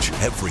every pitch,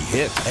 every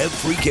hit,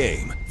 every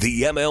game.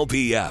 The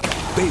MLB app.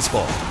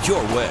 Baseball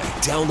your way.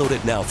 Download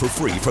it now for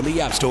free from the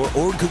App Store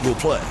or Google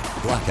Play.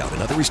 Blackout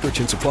and other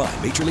restrictions apply.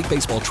 Major League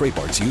Baseball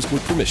trademarks used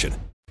with permission.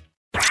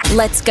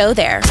 Let's go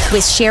there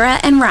with Shira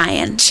and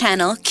Ryan,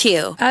 Channel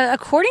Q.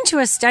 According to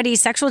a study,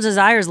 sexual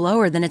desire is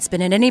lower than it's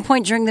been at any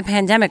point during the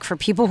pandemic for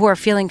people who are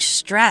feeling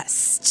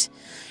stressed.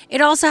 It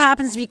also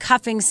happens to be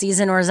cuffing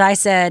season, or as I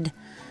said,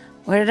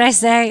 what did I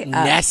say?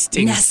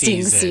 Nesting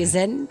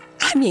season.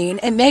 I mean,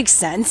 it makes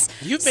sense.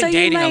 You've been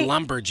dating a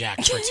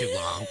lumberjack for too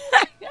long.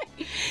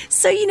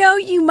 So,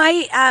 you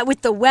might,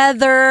 with the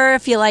weather,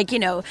 feel like,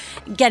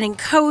 getting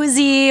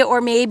cozy,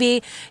 or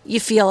maybe you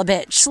feel a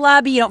bit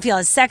schlubby, you don't feel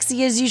as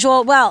sexy as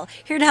usual. Well,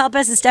 here to help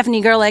us is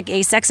Stephanie Gerlich,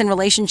 a sex and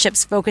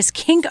relationships-focused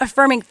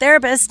kink-affirming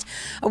therapist,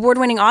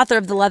 award-winning author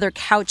of The Leather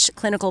Couch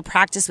Clinical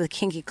Practice with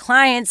Kinky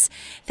Clients.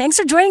 Thanks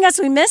for joining us.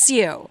 We miss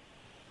you.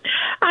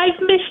 I've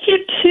missed you,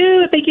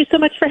 too. Thank you so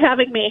much for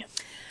having me.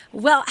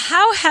 Well,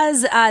 how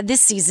has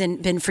this season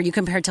been for you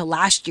compared to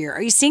last year?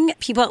 Are you seeing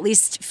people at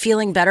least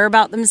feeling better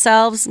about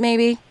themselves,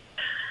 maybe?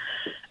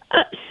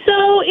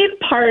 So, in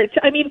part,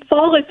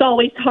 fall is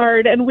always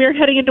hard, and we're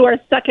heading into our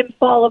second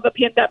fall of a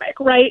pandemic,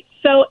 right?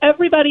 So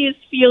everybody is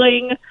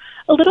feeling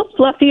a little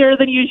fluffier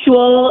than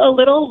usual, a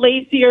little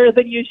lazier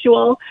than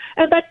usual,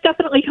 and that's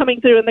definitely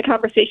coming through in the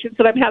conversations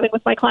that I'm having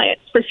with my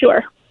clients, for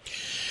sure.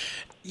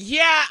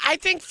 Yeah, I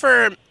think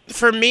for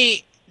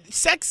me,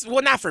 sex,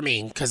 well, not for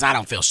me, because I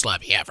don't feel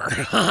schlubby ever.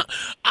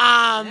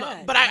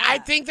 But I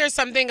think there's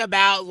something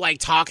about, like,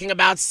 talking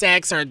about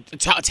sex or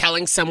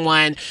telling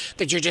someone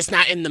that you're just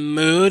not in the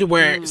mood,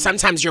 where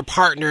sometimes your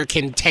partner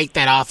can take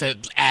that off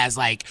as,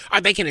 like, or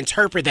they can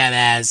interpret that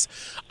as,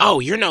 oh,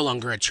 you're no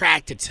longer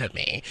attracted to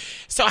me.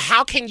 So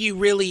how can you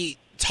really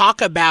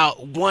talk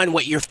about, one,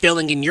 what you're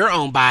feeling in your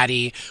own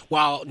body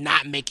while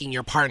not making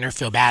your partner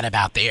feel bad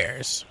about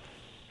theirs?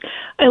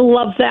 I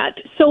love that.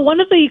 So one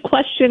of the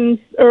questions,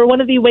 or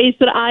one of the ways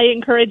that I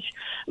encourage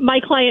my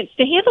clients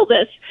to handle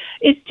this,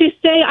 is to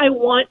say, I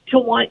want to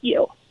want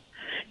you.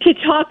 To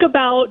talk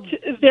about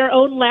their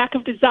own lack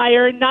of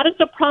desire, not as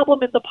a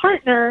problem in the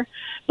partner,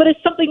 but as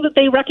something that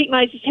they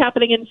recognize is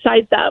happening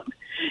inside them.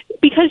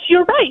 Because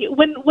you're right.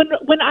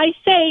 When I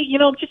say,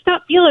 I'm just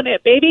not feeling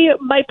it, baby,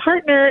 my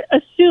partner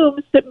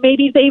assumes that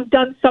maybe they've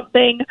done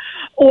something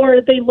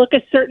or they look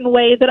a certain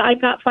way that I'm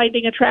not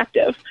finding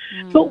attractive.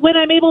 But when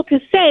I'm able to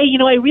say,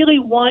 I really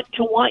want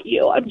to want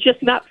you, I'm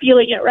just not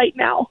feeling it right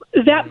now,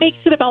 that makes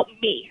it about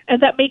me.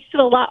 And that makes it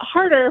a lot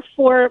harder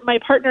for my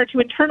partner to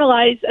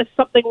internalize as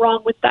something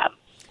wrong with them.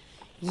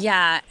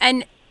 Yeah.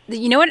 And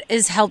what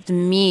has helped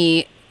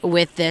me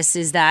with this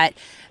is that,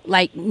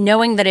 like,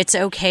 knowing that it's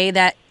okay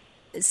that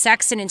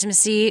sex and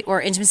intimacy,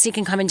 or intimacy,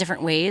 can come in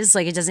different ways.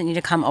 Like, it doesn't need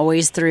to come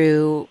always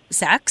through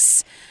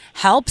sex,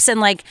 helps. And,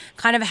 like,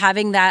 kind of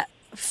having that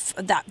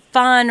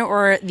fun,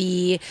 or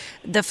the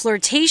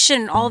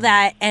flirtation, all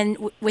that, and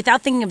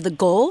without thinking of the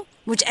goal,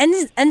 which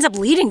ends up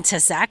leading to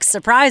sex,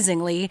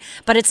 surprisingly.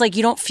 But it's like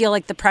you don't feel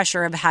like the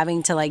pressure of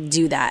having to, like,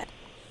 do that.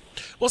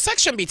 Well,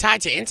 sex shouldn't be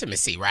tied to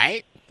intimacy,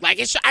 right? Like,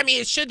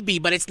 it should be,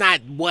 but it's not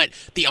what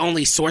the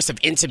only source of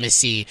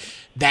intimacy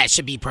that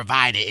should be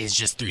provided is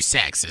just through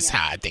sex, is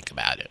how I think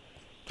about it.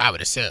 I would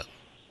assume,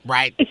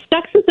 right?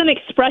 Sex is an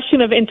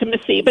expression of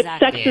intimacy, but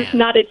sex is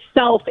not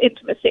itself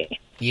intimacy.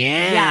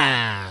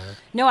 Yeah.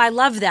 No, I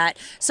love that.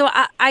 So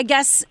I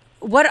guess,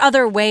 what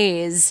other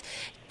ways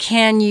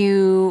can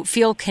you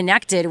feel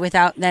connected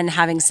without then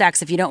having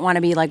sex, if you don't want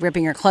to be, like,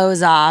 ripping your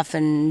clothes off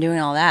and doing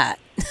all that?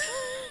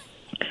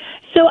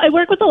 So I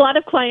work with a lot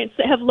of clients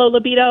that have low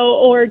libido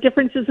or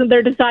differences in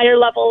their desire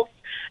levels.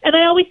 And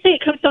I always say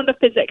it comes down to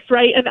physics,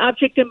 right? An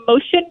object in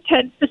motion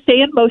tends to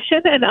stay in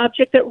motion. An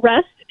object at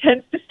rest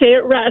tends to stay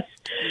at rest.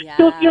 Yeah.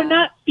 So if you're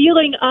not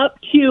feeling up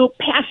to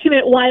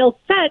passionate, wild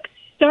sex,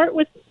 start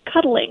with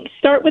cuddling.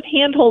 Start with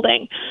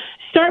hand-holding.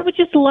 Start with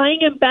just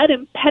lying in bed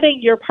and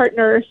petting your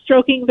partner,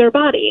 stroking their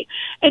body.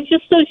 And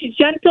just those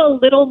gentle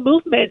little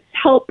movements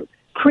help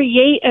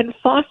create and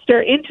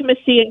foster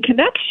intimacy and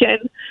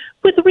connection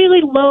with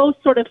really low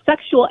sort of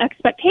sexual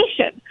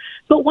expectation.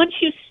 But once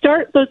you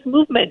start those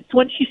movements,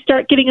 once you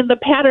start getting in the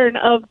pattern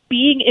of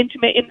being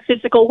intimate in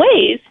physical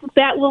ways,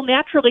 that will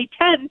naturally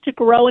tend to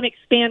grow and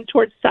expand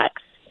towards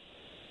sex.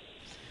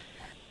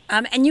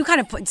 And you kind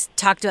of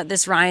talked about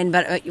this, Ryan,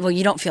 but well,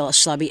 you don't feel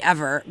schlubby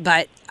ever.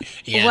 But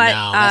Yeah, what,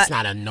 no, that's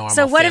not a normal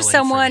So what if feeling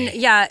someone, for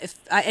me.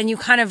 and you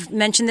kind of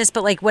mentioned this,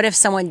 but like, what if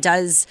someone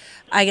does,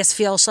 I guess,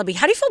 feel schlubby?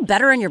 How do you feel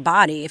better in your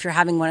body if you're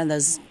having one of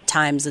those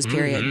times, those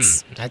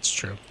periods? That's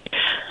true.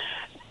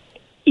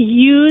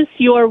 Use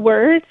your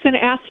words and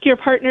ask your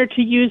partner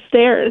to use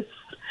theirs.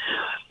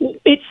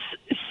 It's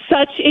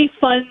such a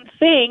fun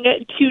thing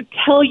to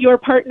tell your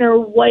partner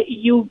what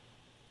you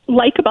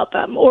like about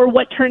them or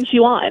what turns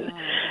you on.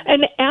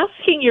 And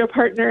asking your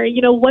partner,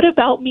 what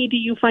about me do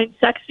you find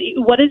sexy?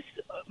 What is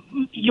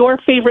your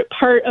favorite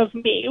part of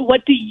me?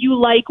 What do you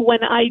like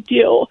when I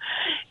do?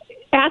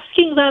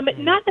 Asking them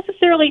not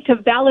necessarily to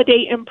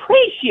validate and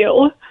praise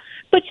you,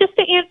 but just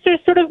to answer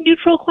sort of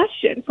neutral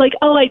questions like,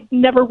 oh, I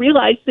never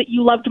realized that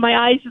you loved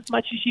my eyes as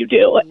much as you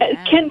do. It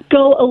can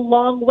go a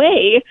long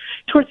way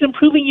towards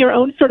improving your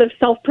own sort of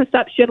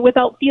self-perception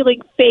without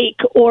feeling fake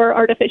or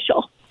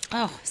artificial.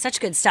 Oh, such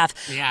good stuff.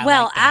 Yeah,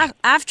 well,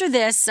 after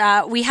this,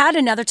 we had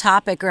another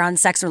topic around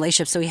sex and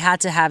relationships, so we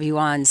had to have you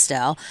on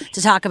still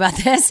to talk about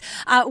this.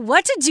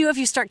 What to do if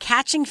you start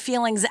catching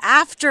feelings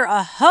after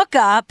a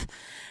hookup.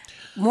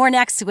 More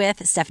next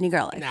with Stephanie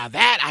Gerlich. Now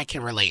that I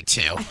can relate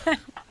to.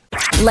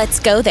 Let's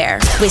go there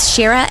with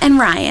Shira and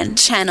Ryan,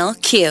 Channel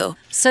Q.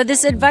 So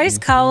this advice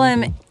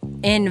column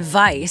in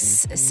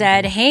Vice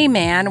said, hey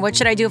man, what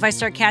should I do if I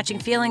start catching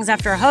feelings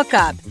after a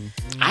hookup?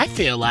 I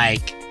feel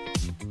like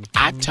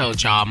I've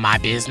told y'all my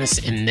business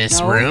in this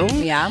room.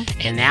 Yeah.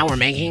 And now we're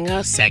making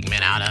a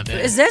segment out of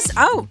it. Is this?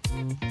 Oh,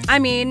 I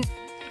mean...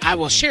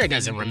 Shira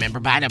doesn't remember,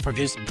 but I know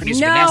producer No,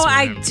 Vanessa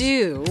I remembers.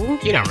 do.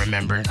 You don't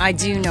remember. I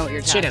do know what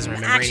you're talking She doesn't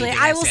about. remember Actually,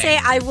 anything I will say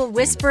I will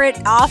whisper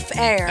it off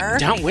air.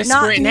 Don't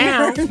whisper it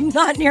now.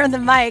 Not near the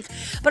mic.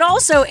 But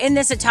also in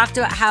this, it talked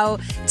about how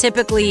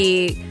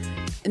typically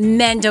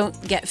men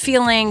don't get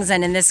feelings,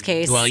 and in this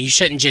case... Well, you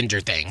shouldn't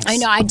gender things. I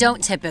know, I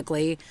don't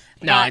typically.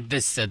 No,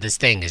 this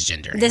thing is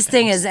gender. This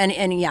thing is,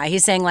 and yeah,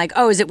 he's saying like,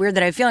 oh, is it weird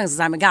that I have feelings because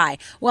I'm a guy?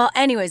 Well,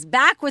 anyways,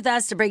 back with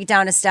us to break it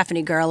down is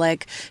Stephanie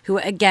Gerlich, who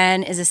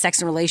again is a sex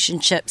and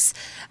relationships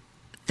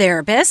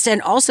therapist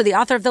and also the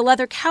author of The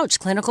Leather Couch,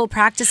 Clinical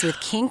Practice with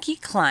Kinky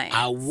Clients.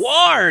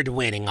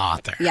 Award-winning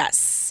author.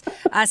 Yes.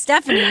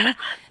 Stephanie,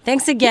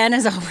 thanks again,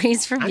 as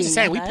always, for being I'm just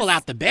saying, we with pull us.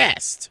 out the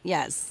best.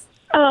 Yes.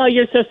 Oh,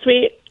 you're so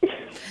sweet.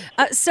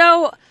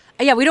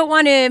 Yeah, we don't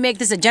want to make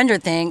this a gender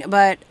thing,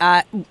 but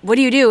what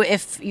do you do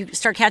if you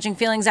start catching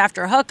feelings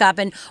after a hookup,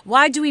 and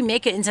why do we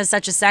make it into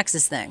such a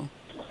sexist thing?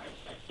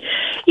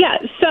 Yeah,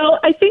 so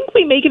I think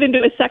we make it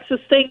into a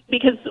sexist thing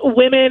because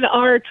women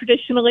are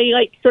traditionally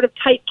like sort of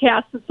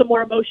typecast as the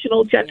more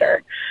emotional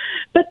gender.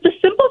 But the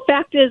simple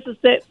fact is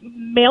that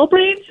male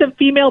brains and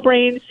female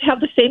brains have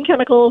the same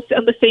chemicals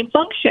and the same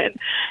function.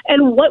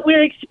 And what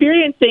we're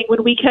experiencing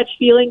when we catch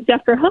feelings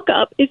after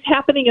hookup is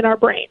happening in our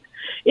brain.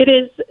 It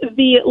is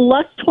the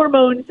lust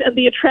hormones and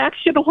the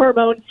attraction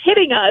hormones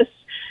hitting us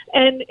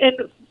and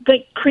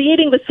like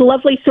creating this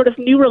lovely sort of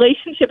new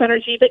relationship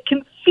energy that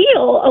can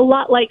feel a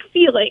lot like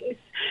feelings,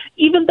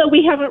 even though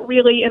we haven't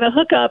really in a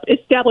hookup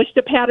established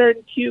a pattern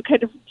to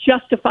kind of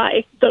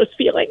justify those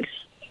feelings.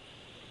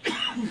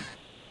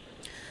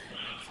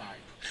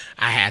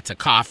 I had to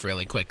cough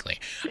really quickly.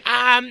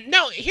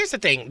 No, here's the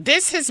thing.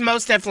 This has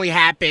most definitely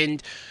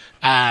happened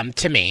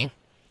to me.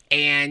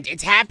 And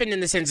it's happened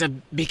in the sense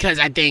of because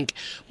I think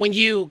when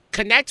you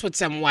connect with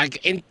someone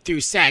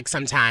through sex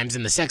sometimes,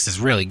 and the sex is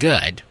really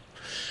good,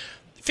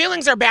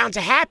 feelings are bound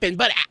to happen.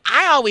 But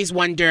I always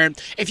wonder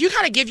if you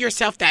kind of give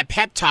yourself that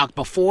pep talk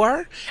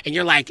before and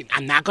you're like,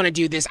 I'm not going to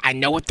do this. I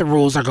know what the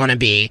rules are going to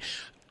be.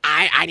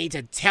 I need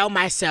to tell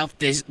myself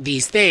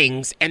these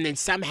things, and then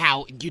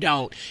somehow you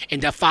don't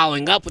end up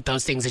following up with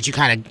those things that you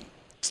kind of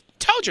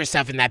told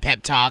yourself in that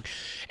pep talk.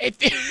 It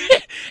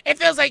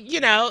feels like,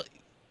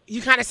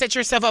 you kind of set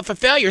yourself up for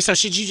failure. So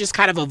should you just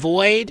kind of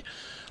avoid,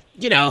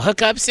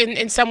 hookups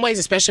in some ways,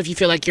 especially if you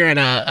feel like you're in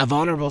a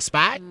vulnerable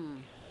spot?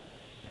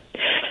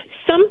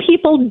 Some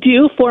people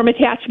do form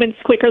attachments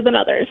quicker than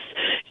others.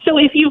 So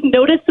if you've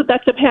noticed that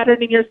that's a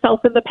pattern in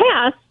yourself in the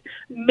past,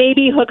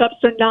 maybe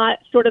hookups are not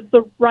sort of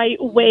the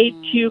right way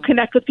to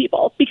connect with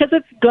people because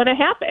it's going to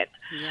happen.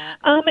 Yeah.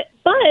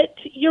 But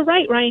you're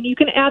right, Ryan. You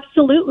can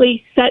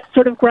absolutely set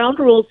sort of ground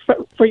rules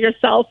for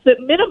yourself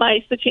that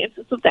minimize the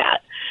chances of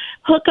that.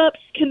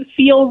 Hookups can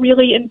feel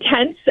really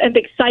intense and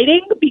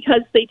exciting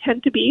because they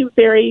tend to be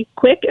very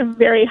quick and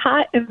very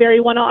hot and very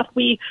one-off.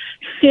 We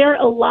share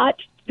a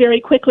lot very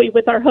quickly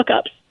with our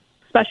hookups,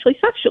 especially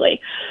sexually.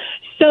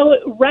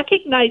 So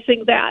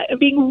recognizing that and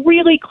being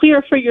really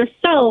clear for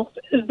yourself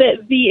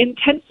that the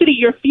intensity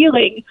you're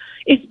feeling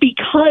is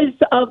because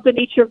of the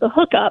nature of the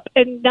hookup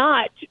and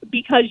not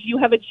because you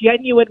have a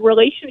genuine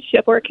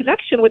relationship or a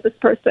connection with this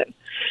person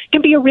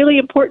can be a really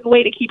important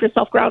way to keep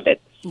yourself grounded.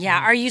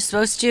 Yeah. Are you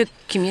supposed to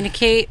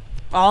communicate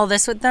all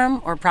this with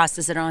them or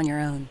process it on your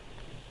own?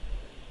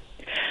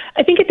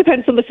 I think it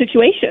depends on the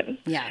situation.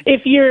 Yeah.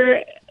 If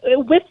you're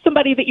with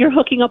somebody that you're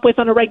hooking up with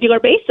on a regular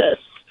basis,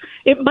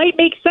 it might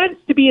make sense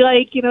to be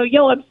like,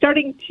 I'm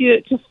starting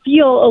to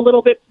feel a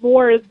little bit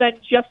more than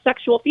just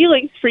sexual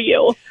feelings for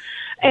you.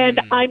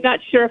 And I'm not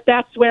sure if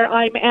that's where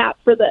I'm at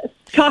for this.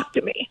 Talk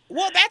to me.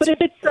 Well, that's... But if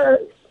it's...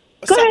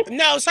 Go ahead.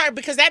 No, sorry,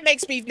 because that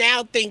makes me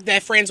now think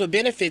that friends with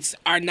benefits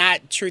are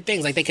not true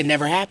things. Like, they could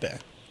never happen.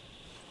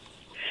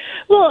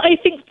 Well, I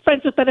think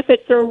friends with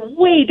benefits are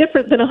way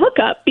different than a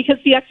hookup because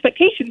the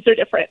expectations are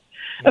different.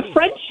 A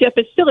friendship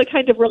is still a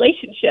kind of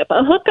relationship.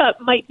 A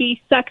hookup might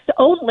be sex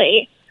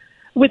only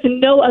with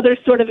no other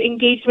sort of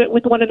engagement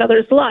with one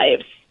another's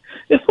lives.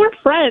 If we're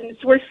friends,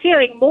 we're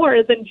sharing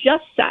more than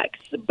just sex,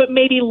 but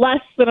maybe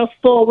less than a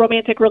full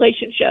romantic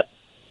relationship.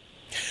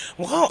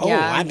 Well,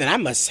 then I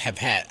must have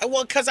had...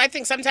 Well, because I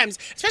think sometimes,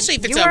 especially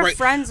if it's you are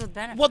friends with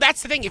benefits. Well,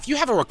 that's the thing. If you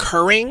have a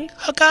recurring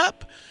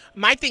hookup...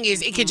 My thing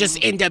is, it could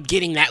just end up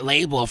getting that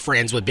label of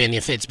friends with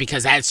benefits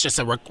because that's just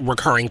a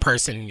recurring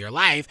person in your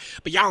life.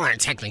 But y'all aren't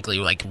technically,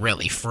 like,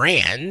 really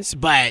friends.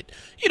 But,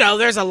 you know,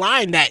 there's a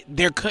line that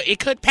it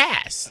could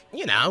pass,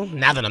 you know,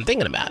 now that I'm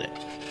thinking about it.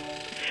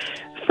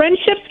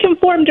 Friendships can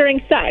form during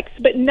sex,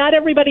 but not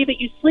everybody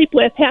that you sleep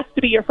with has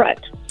to be your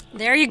friend.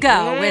 There you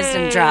go,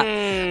 wisdom drop.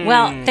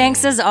 Well,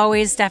 thanks as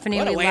always, Stephanie.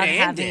 What a We way love to end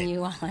having it.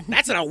 you on.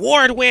 That's an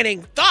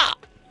award-winning thought.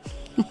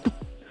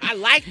 I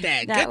like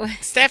that.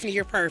 Stephanie,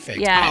 you're perfect.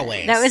 Yeah,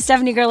 always. that was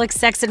Stephanie Gerlich,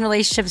 sex and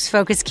relationships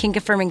focused kink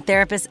affirming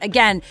therapist.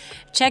 Again,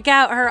 check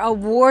out her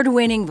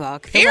award-winning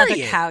book, The Leather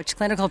Couch: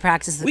 Clinical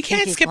Practice with We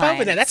can't Kinky skip Clients.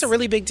 over that. That's a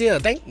really big deal.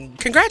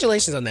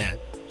 Congratulations on that.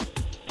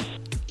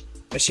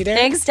 Is she there?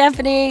 Thanks,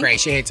 Stephanie.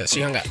 Great. She hates us.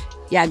 She hung up.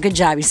 Yeah, good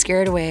job. You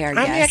scared away our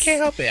guest. I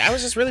can't help it. I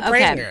was just really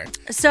praising her.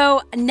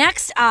 So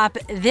next up,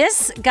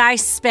 this guy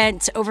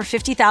spent over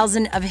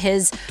 $50,000 of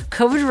his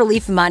COVID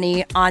relief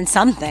money on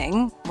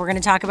something we're going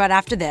to talk about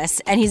after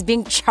this, and he's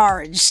being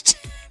charged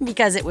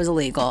because it was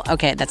illegal.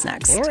 Okay, that's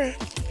next. All right.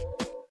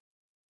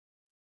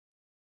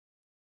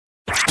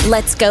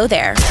 Let's go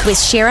there with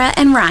Shira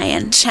and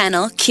Ryan,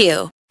 Channel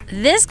Q.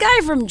 This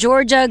guy from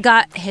Georgia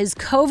got his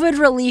COVID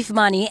relief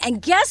money,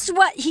 and guess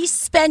what he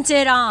spent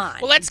it on?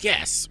 Well, let's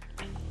guess.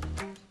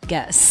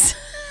 Guess.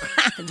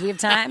 Do we have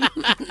time?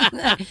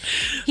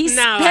 He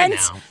No, spent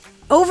I know.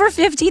 over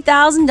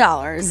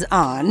 $50,000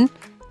 on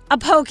a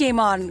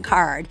Pokemon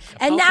card.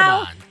 And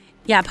now,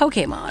 yeah,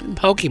 Pokemon.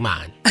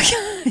 Pokemon.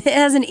 It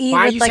has an E Why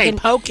are with you like saying an...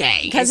 poke?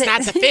 It's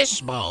not the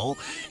fishbowl.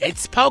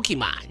 It's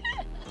Pokemon.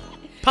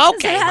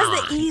 Pokemon. It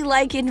has the E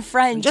like in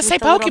French. Just with say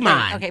the little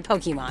Pokemon. thing. Okay,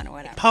 Pokemon or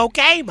whatever.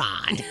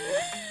 Pokemon.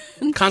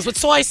 Comes with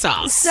soy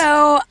sauce.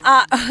 So,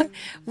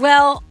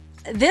 well,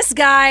 this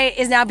guy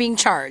is now being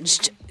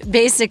charged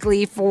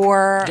basically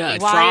for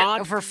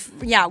fraud.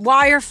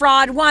 Wire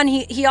fraud. One,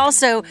 he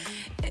also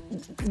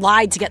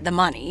lied to get the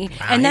money,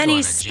 and then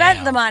he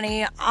spent the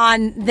money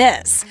on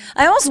this.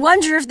 I almost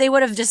wonder if they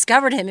would have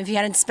discovered him if he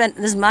hadn't spent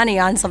this money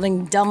on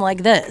something dumb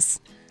like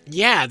this.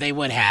 Yeah, they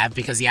would have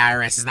because the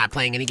IRS is not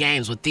playing any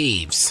games with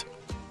thieves.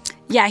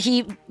 Yeah,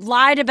 he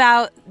lied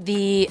about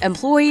the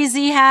employees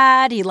he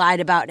had. He lied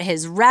about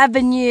his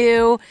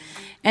revenue.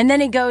 And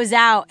then he goes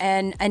out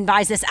and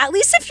buys this. At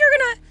least if you're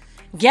going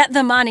to get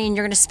the money and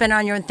you're going to spend it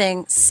on your own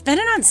thing, spend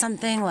it on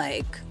something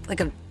like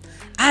a,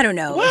 I don't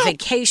know, a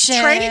vacation.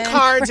 Trading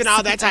cards and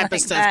all that type of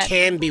like stuff that.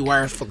 can be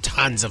worth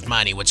tons of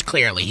money, which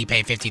clearly he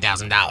paid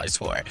 $50,000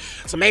 for.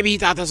 So maybe he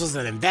thought this was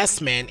an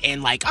investment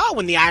and like, oh,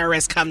 when the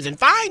IRS comes and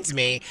finds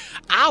me,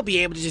 I'll be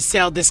able to just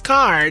sell this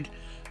card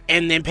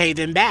and then pay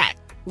them back.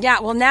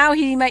 Yeah, well, now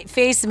he might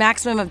face a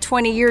maximum of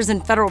 20 years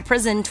in federal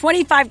prison,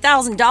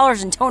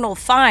 $25,000 in total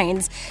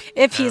fines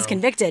if he's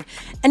convicted.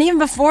 And even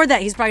before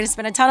that, he's probably going to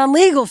spend a ton on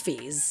legal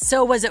fees.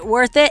 So was it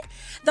worth it?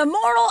 The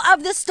moral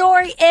of the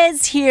story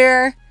is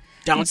here.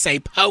 Don't say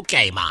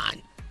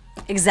Pokemon.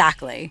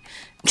 Exactly.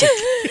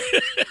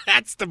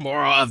 That's the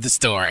moral of the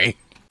story.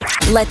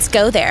 Let's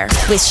go there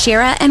with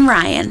Shira and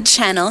Ryan,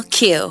 Channel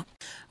Q.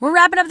 We're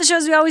wrapping up the show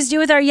as we always do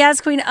with our Yes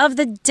Queen of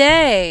the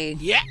Day.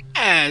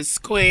 Yes,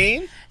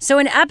 Queen. So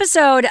an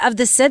episode of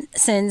The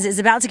Simpsons is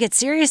about to get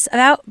serious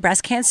about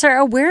breast cancer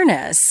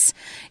awareness.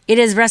 It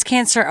is Breast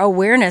Cancer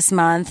Awareness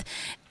Month,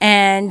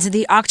 and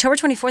the October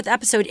 24th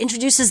episode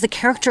introduces the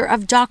character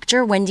of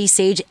Dr. Wendy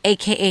Sage,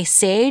 a.k.a.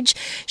 Sage.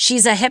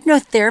 She's a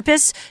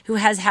hypnotherapist who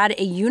has had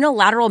a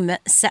unilateral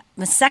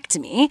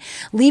mastectomy,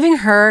 leaving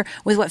her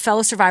with what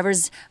fellow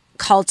survivors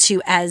call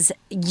to as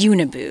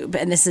uniboob.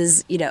 And this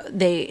is,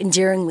 they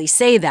endearingly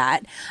say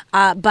that.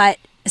 But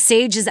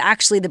Sage is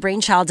actually the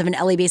brainchild of an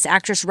LA-based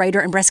actress, writer,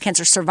 and breast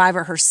cancer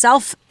survivor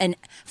herself, and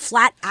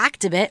flat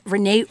activist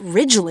Renee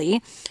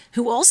Ridgely,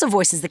 who also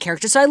voices the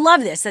character. So I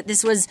love this, that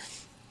this was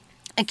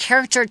a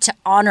character to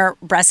honor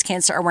breast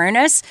cancer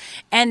awareness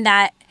and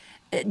that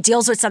it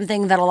deals with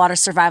something that a lot of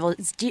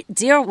survivors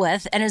deal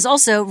with, and is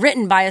also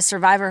written by a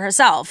survivor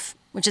herself,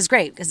 which is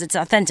great because it's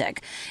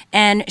authentic.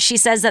 And she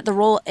says that the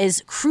role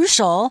is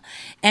crucial,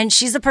 and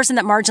she's the person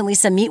that Marge and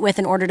Lisa meet with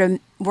in order to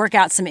work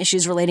out some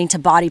issues relating to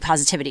body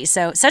positivity.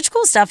 So such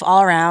cool stuff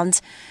all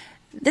around.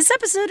 This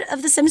episode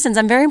of The Simpsons,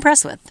 I'm very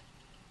impressed with.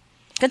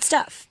 Good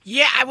stuff.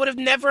 Yeah, I would have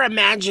never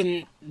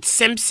imagined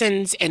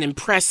Simpsons and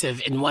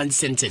impressive in one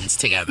sentence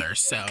together.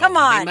 So Come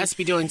on. They must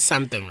be doing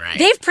something right.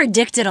 They've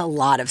predicted a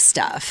lot of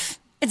stuff.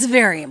 It's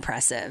very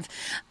impressive.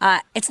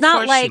 It's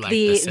not like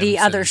the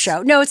other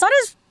show. No, it's not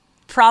as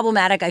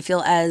problematic, I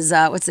feel, as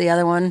what's the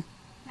other one?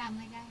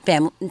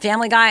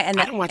 Family Guy. And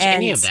I don't watch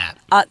any of that.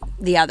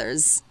 The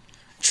others.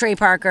 Trey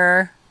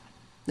Parker,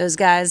 those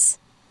guys.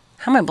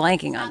 How am I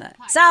blanking on that?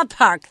 South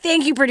Park.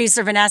 Thank you,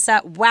 producer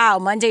Vanessa. Wow,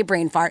 Monday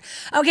brain fart.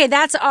 Okay,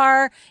 that's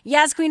our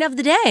Yes Queen of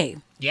the Day.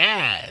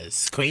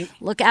 Yes, Queen.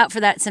 Look out for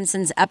that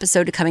Simpsons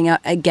episode coming out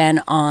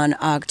again on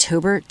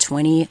October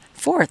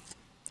 24th.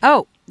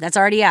 Oh, that's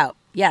already out.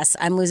 Yes,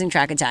 I'm losing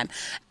track of time.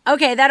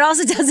 Okay, that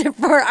also does it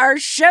for our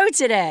show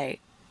today.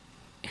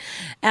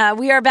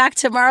 We are back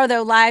tomorrow,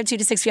 though, live 2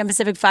 to 6 p.m.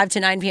 Pacific, 5 to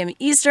 9 p.m.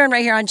 Eastern,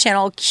 right here on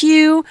Channel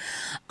Q.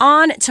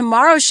 On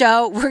tomorrow's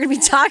show, we're going to be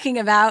talking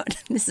about,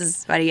 this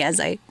is funny as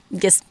I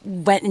just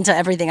went into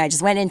everything I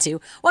just went into,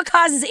 what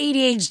causes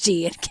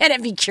ADHD and can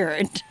it be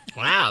cured?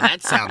 Wow,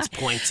 that sounds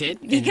pointed.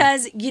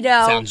 Because,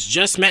 sounds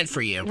just meant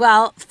for you.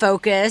 Well,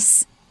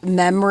 focus,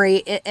 memory,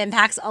 it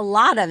impacts a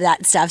lot of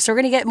that stuff. So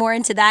we're going to get more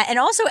into that. And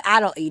also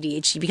adult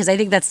ADHD, because I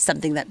think that's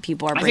something that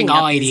people are bringing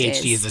up. I think all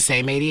ADHD is the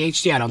same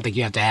ADHD. I don't think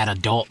you have to add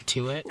adult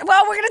to it.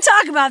 Well, we're going to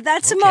talk about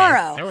that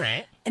tomorrow. Okay. All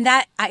right. And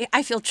that,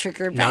 I feel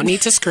triggered. No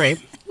need to scream.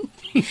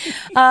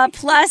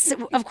 Plus,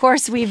 of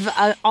course, we've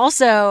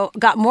also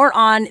got more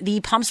on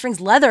the Palm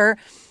Springs leather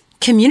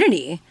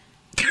community.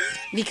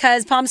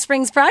 Because Palm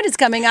Springs Pride is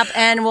coming up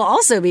and we'll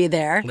also be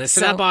there.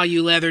 Listen up, all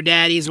you leather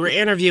daddies. We're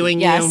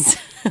interviewing you. Yes,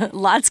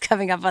 lots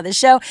coming up on the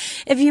show.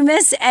 If you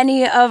miss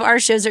any of our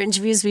shows or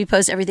interviews, we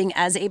post everything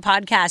as a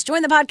podcast.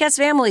 Join the podcast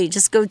family.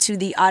 Just go to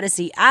the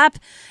Odyssey app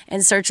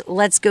and search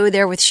Let's Go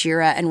There with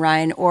Shira and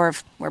Ryan, or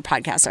where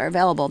podcasts are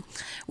available.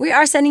 We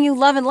are sending you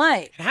love and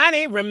light.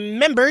 Honey,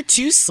 remember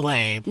to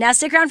slay. Now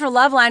stick around for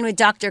Love Line with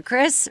Dr.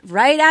 Chris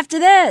right after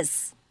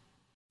this.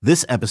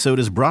 This episode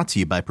is brought to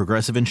you by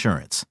Progressive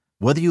Insurance.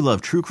 Whether you love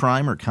true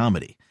crime or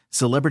comedy,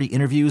 celebrity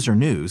interviews or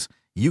news,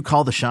 you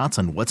call the shots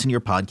on what's in your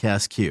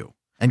podcast queue.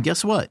 And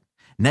guess what?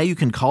 Now you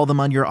can call them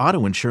on your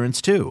auto insurance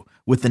too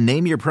with the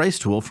Name Your Price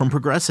tool from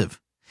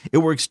Progressive. It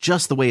works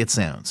just the way it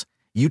sounds.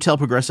 You tell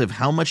Progressive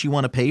how much you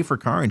want to pay for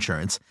car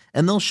insurance,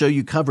 and they'll show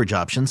you coverage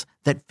options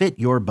that fit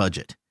your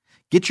budget.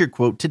 Get your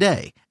quote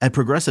today at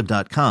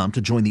Progressive.com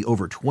to join the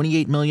over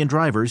 28 million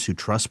drivers who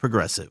trust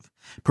Progressive.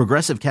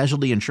 Progressive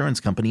Casualty Insurance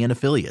Company and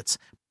Affiliates.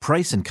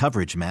 Price and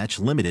coverage match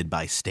limited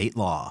by state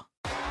law.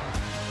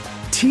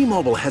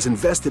 T-Mobile has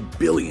invested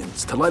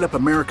billions to light up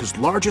America's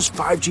largest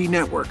 5G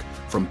network,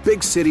 from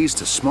big cities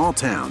to small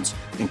towns,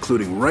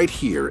 including right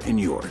here in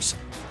yours.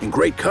 And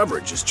great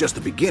coverage is just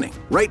the beginning.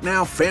 Right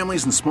now,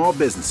 families and small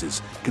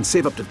businesses can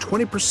save up to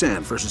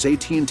 20% versus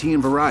AT&T and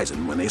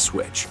Verizon when they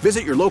switch.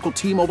 Visit your local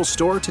T-Mobile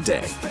store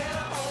today.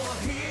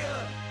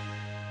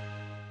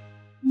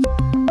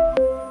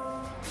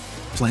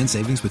 Plan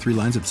savings with 3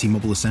 lines of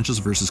T-Mobile Essentials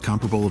versus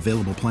comparable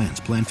available plans.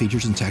 Plan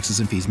features and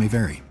taxes and fees may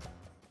vary.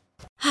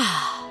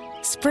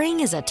 Spring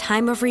is a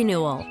time of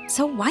renewal,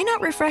 so why not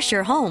refresh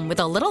your home with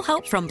a little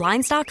help from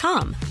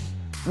Blinds.com?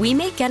 We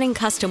make getting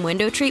custom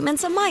window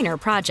treatments a minor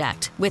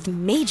project with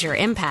major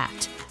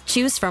impact.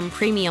 Choose from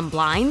premium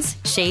blinds,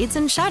 shades,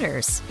 and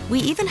shutters. We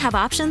even have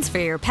options for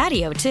your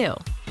patio, too.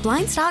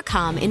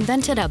 Blinds.com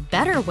invented a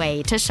better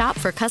way to shop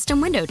for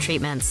custom window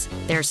treatments.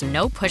 There's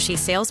no pushy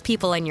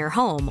salespeople in your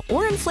home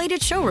or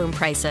inflated showroom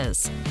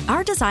prices.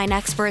 Our design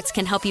experts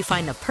can help you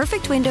find the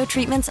perfect window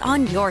treatments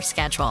on your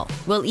schedule.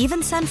 We'll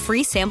even send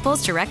free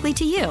samples directly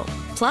to you.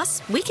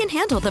 Plus, we can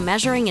handle the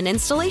measuring and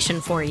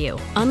installation for you.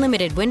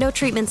 Unlimited window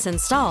treatments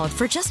installed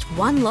for just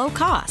one low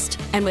cost.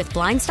 And with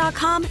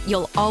Blinds.com,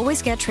 you'll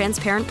always get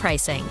transparent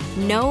pricing.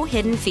 No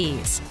hidden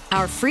fees.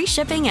 Our free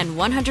shipping and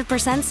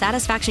 100%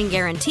 satisfaction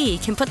guarantee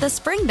can put the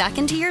spring back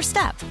into your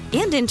step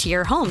and into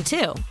your home,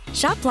 too.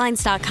 Shop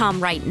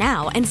Blinds.com right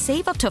now and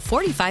save up to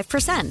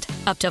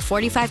 45%. Up to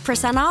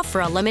 45% off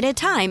for a limited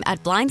time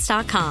at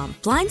Blinds.com.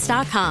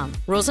 Blinds.com.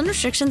 Rules and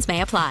restrictions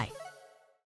may apply.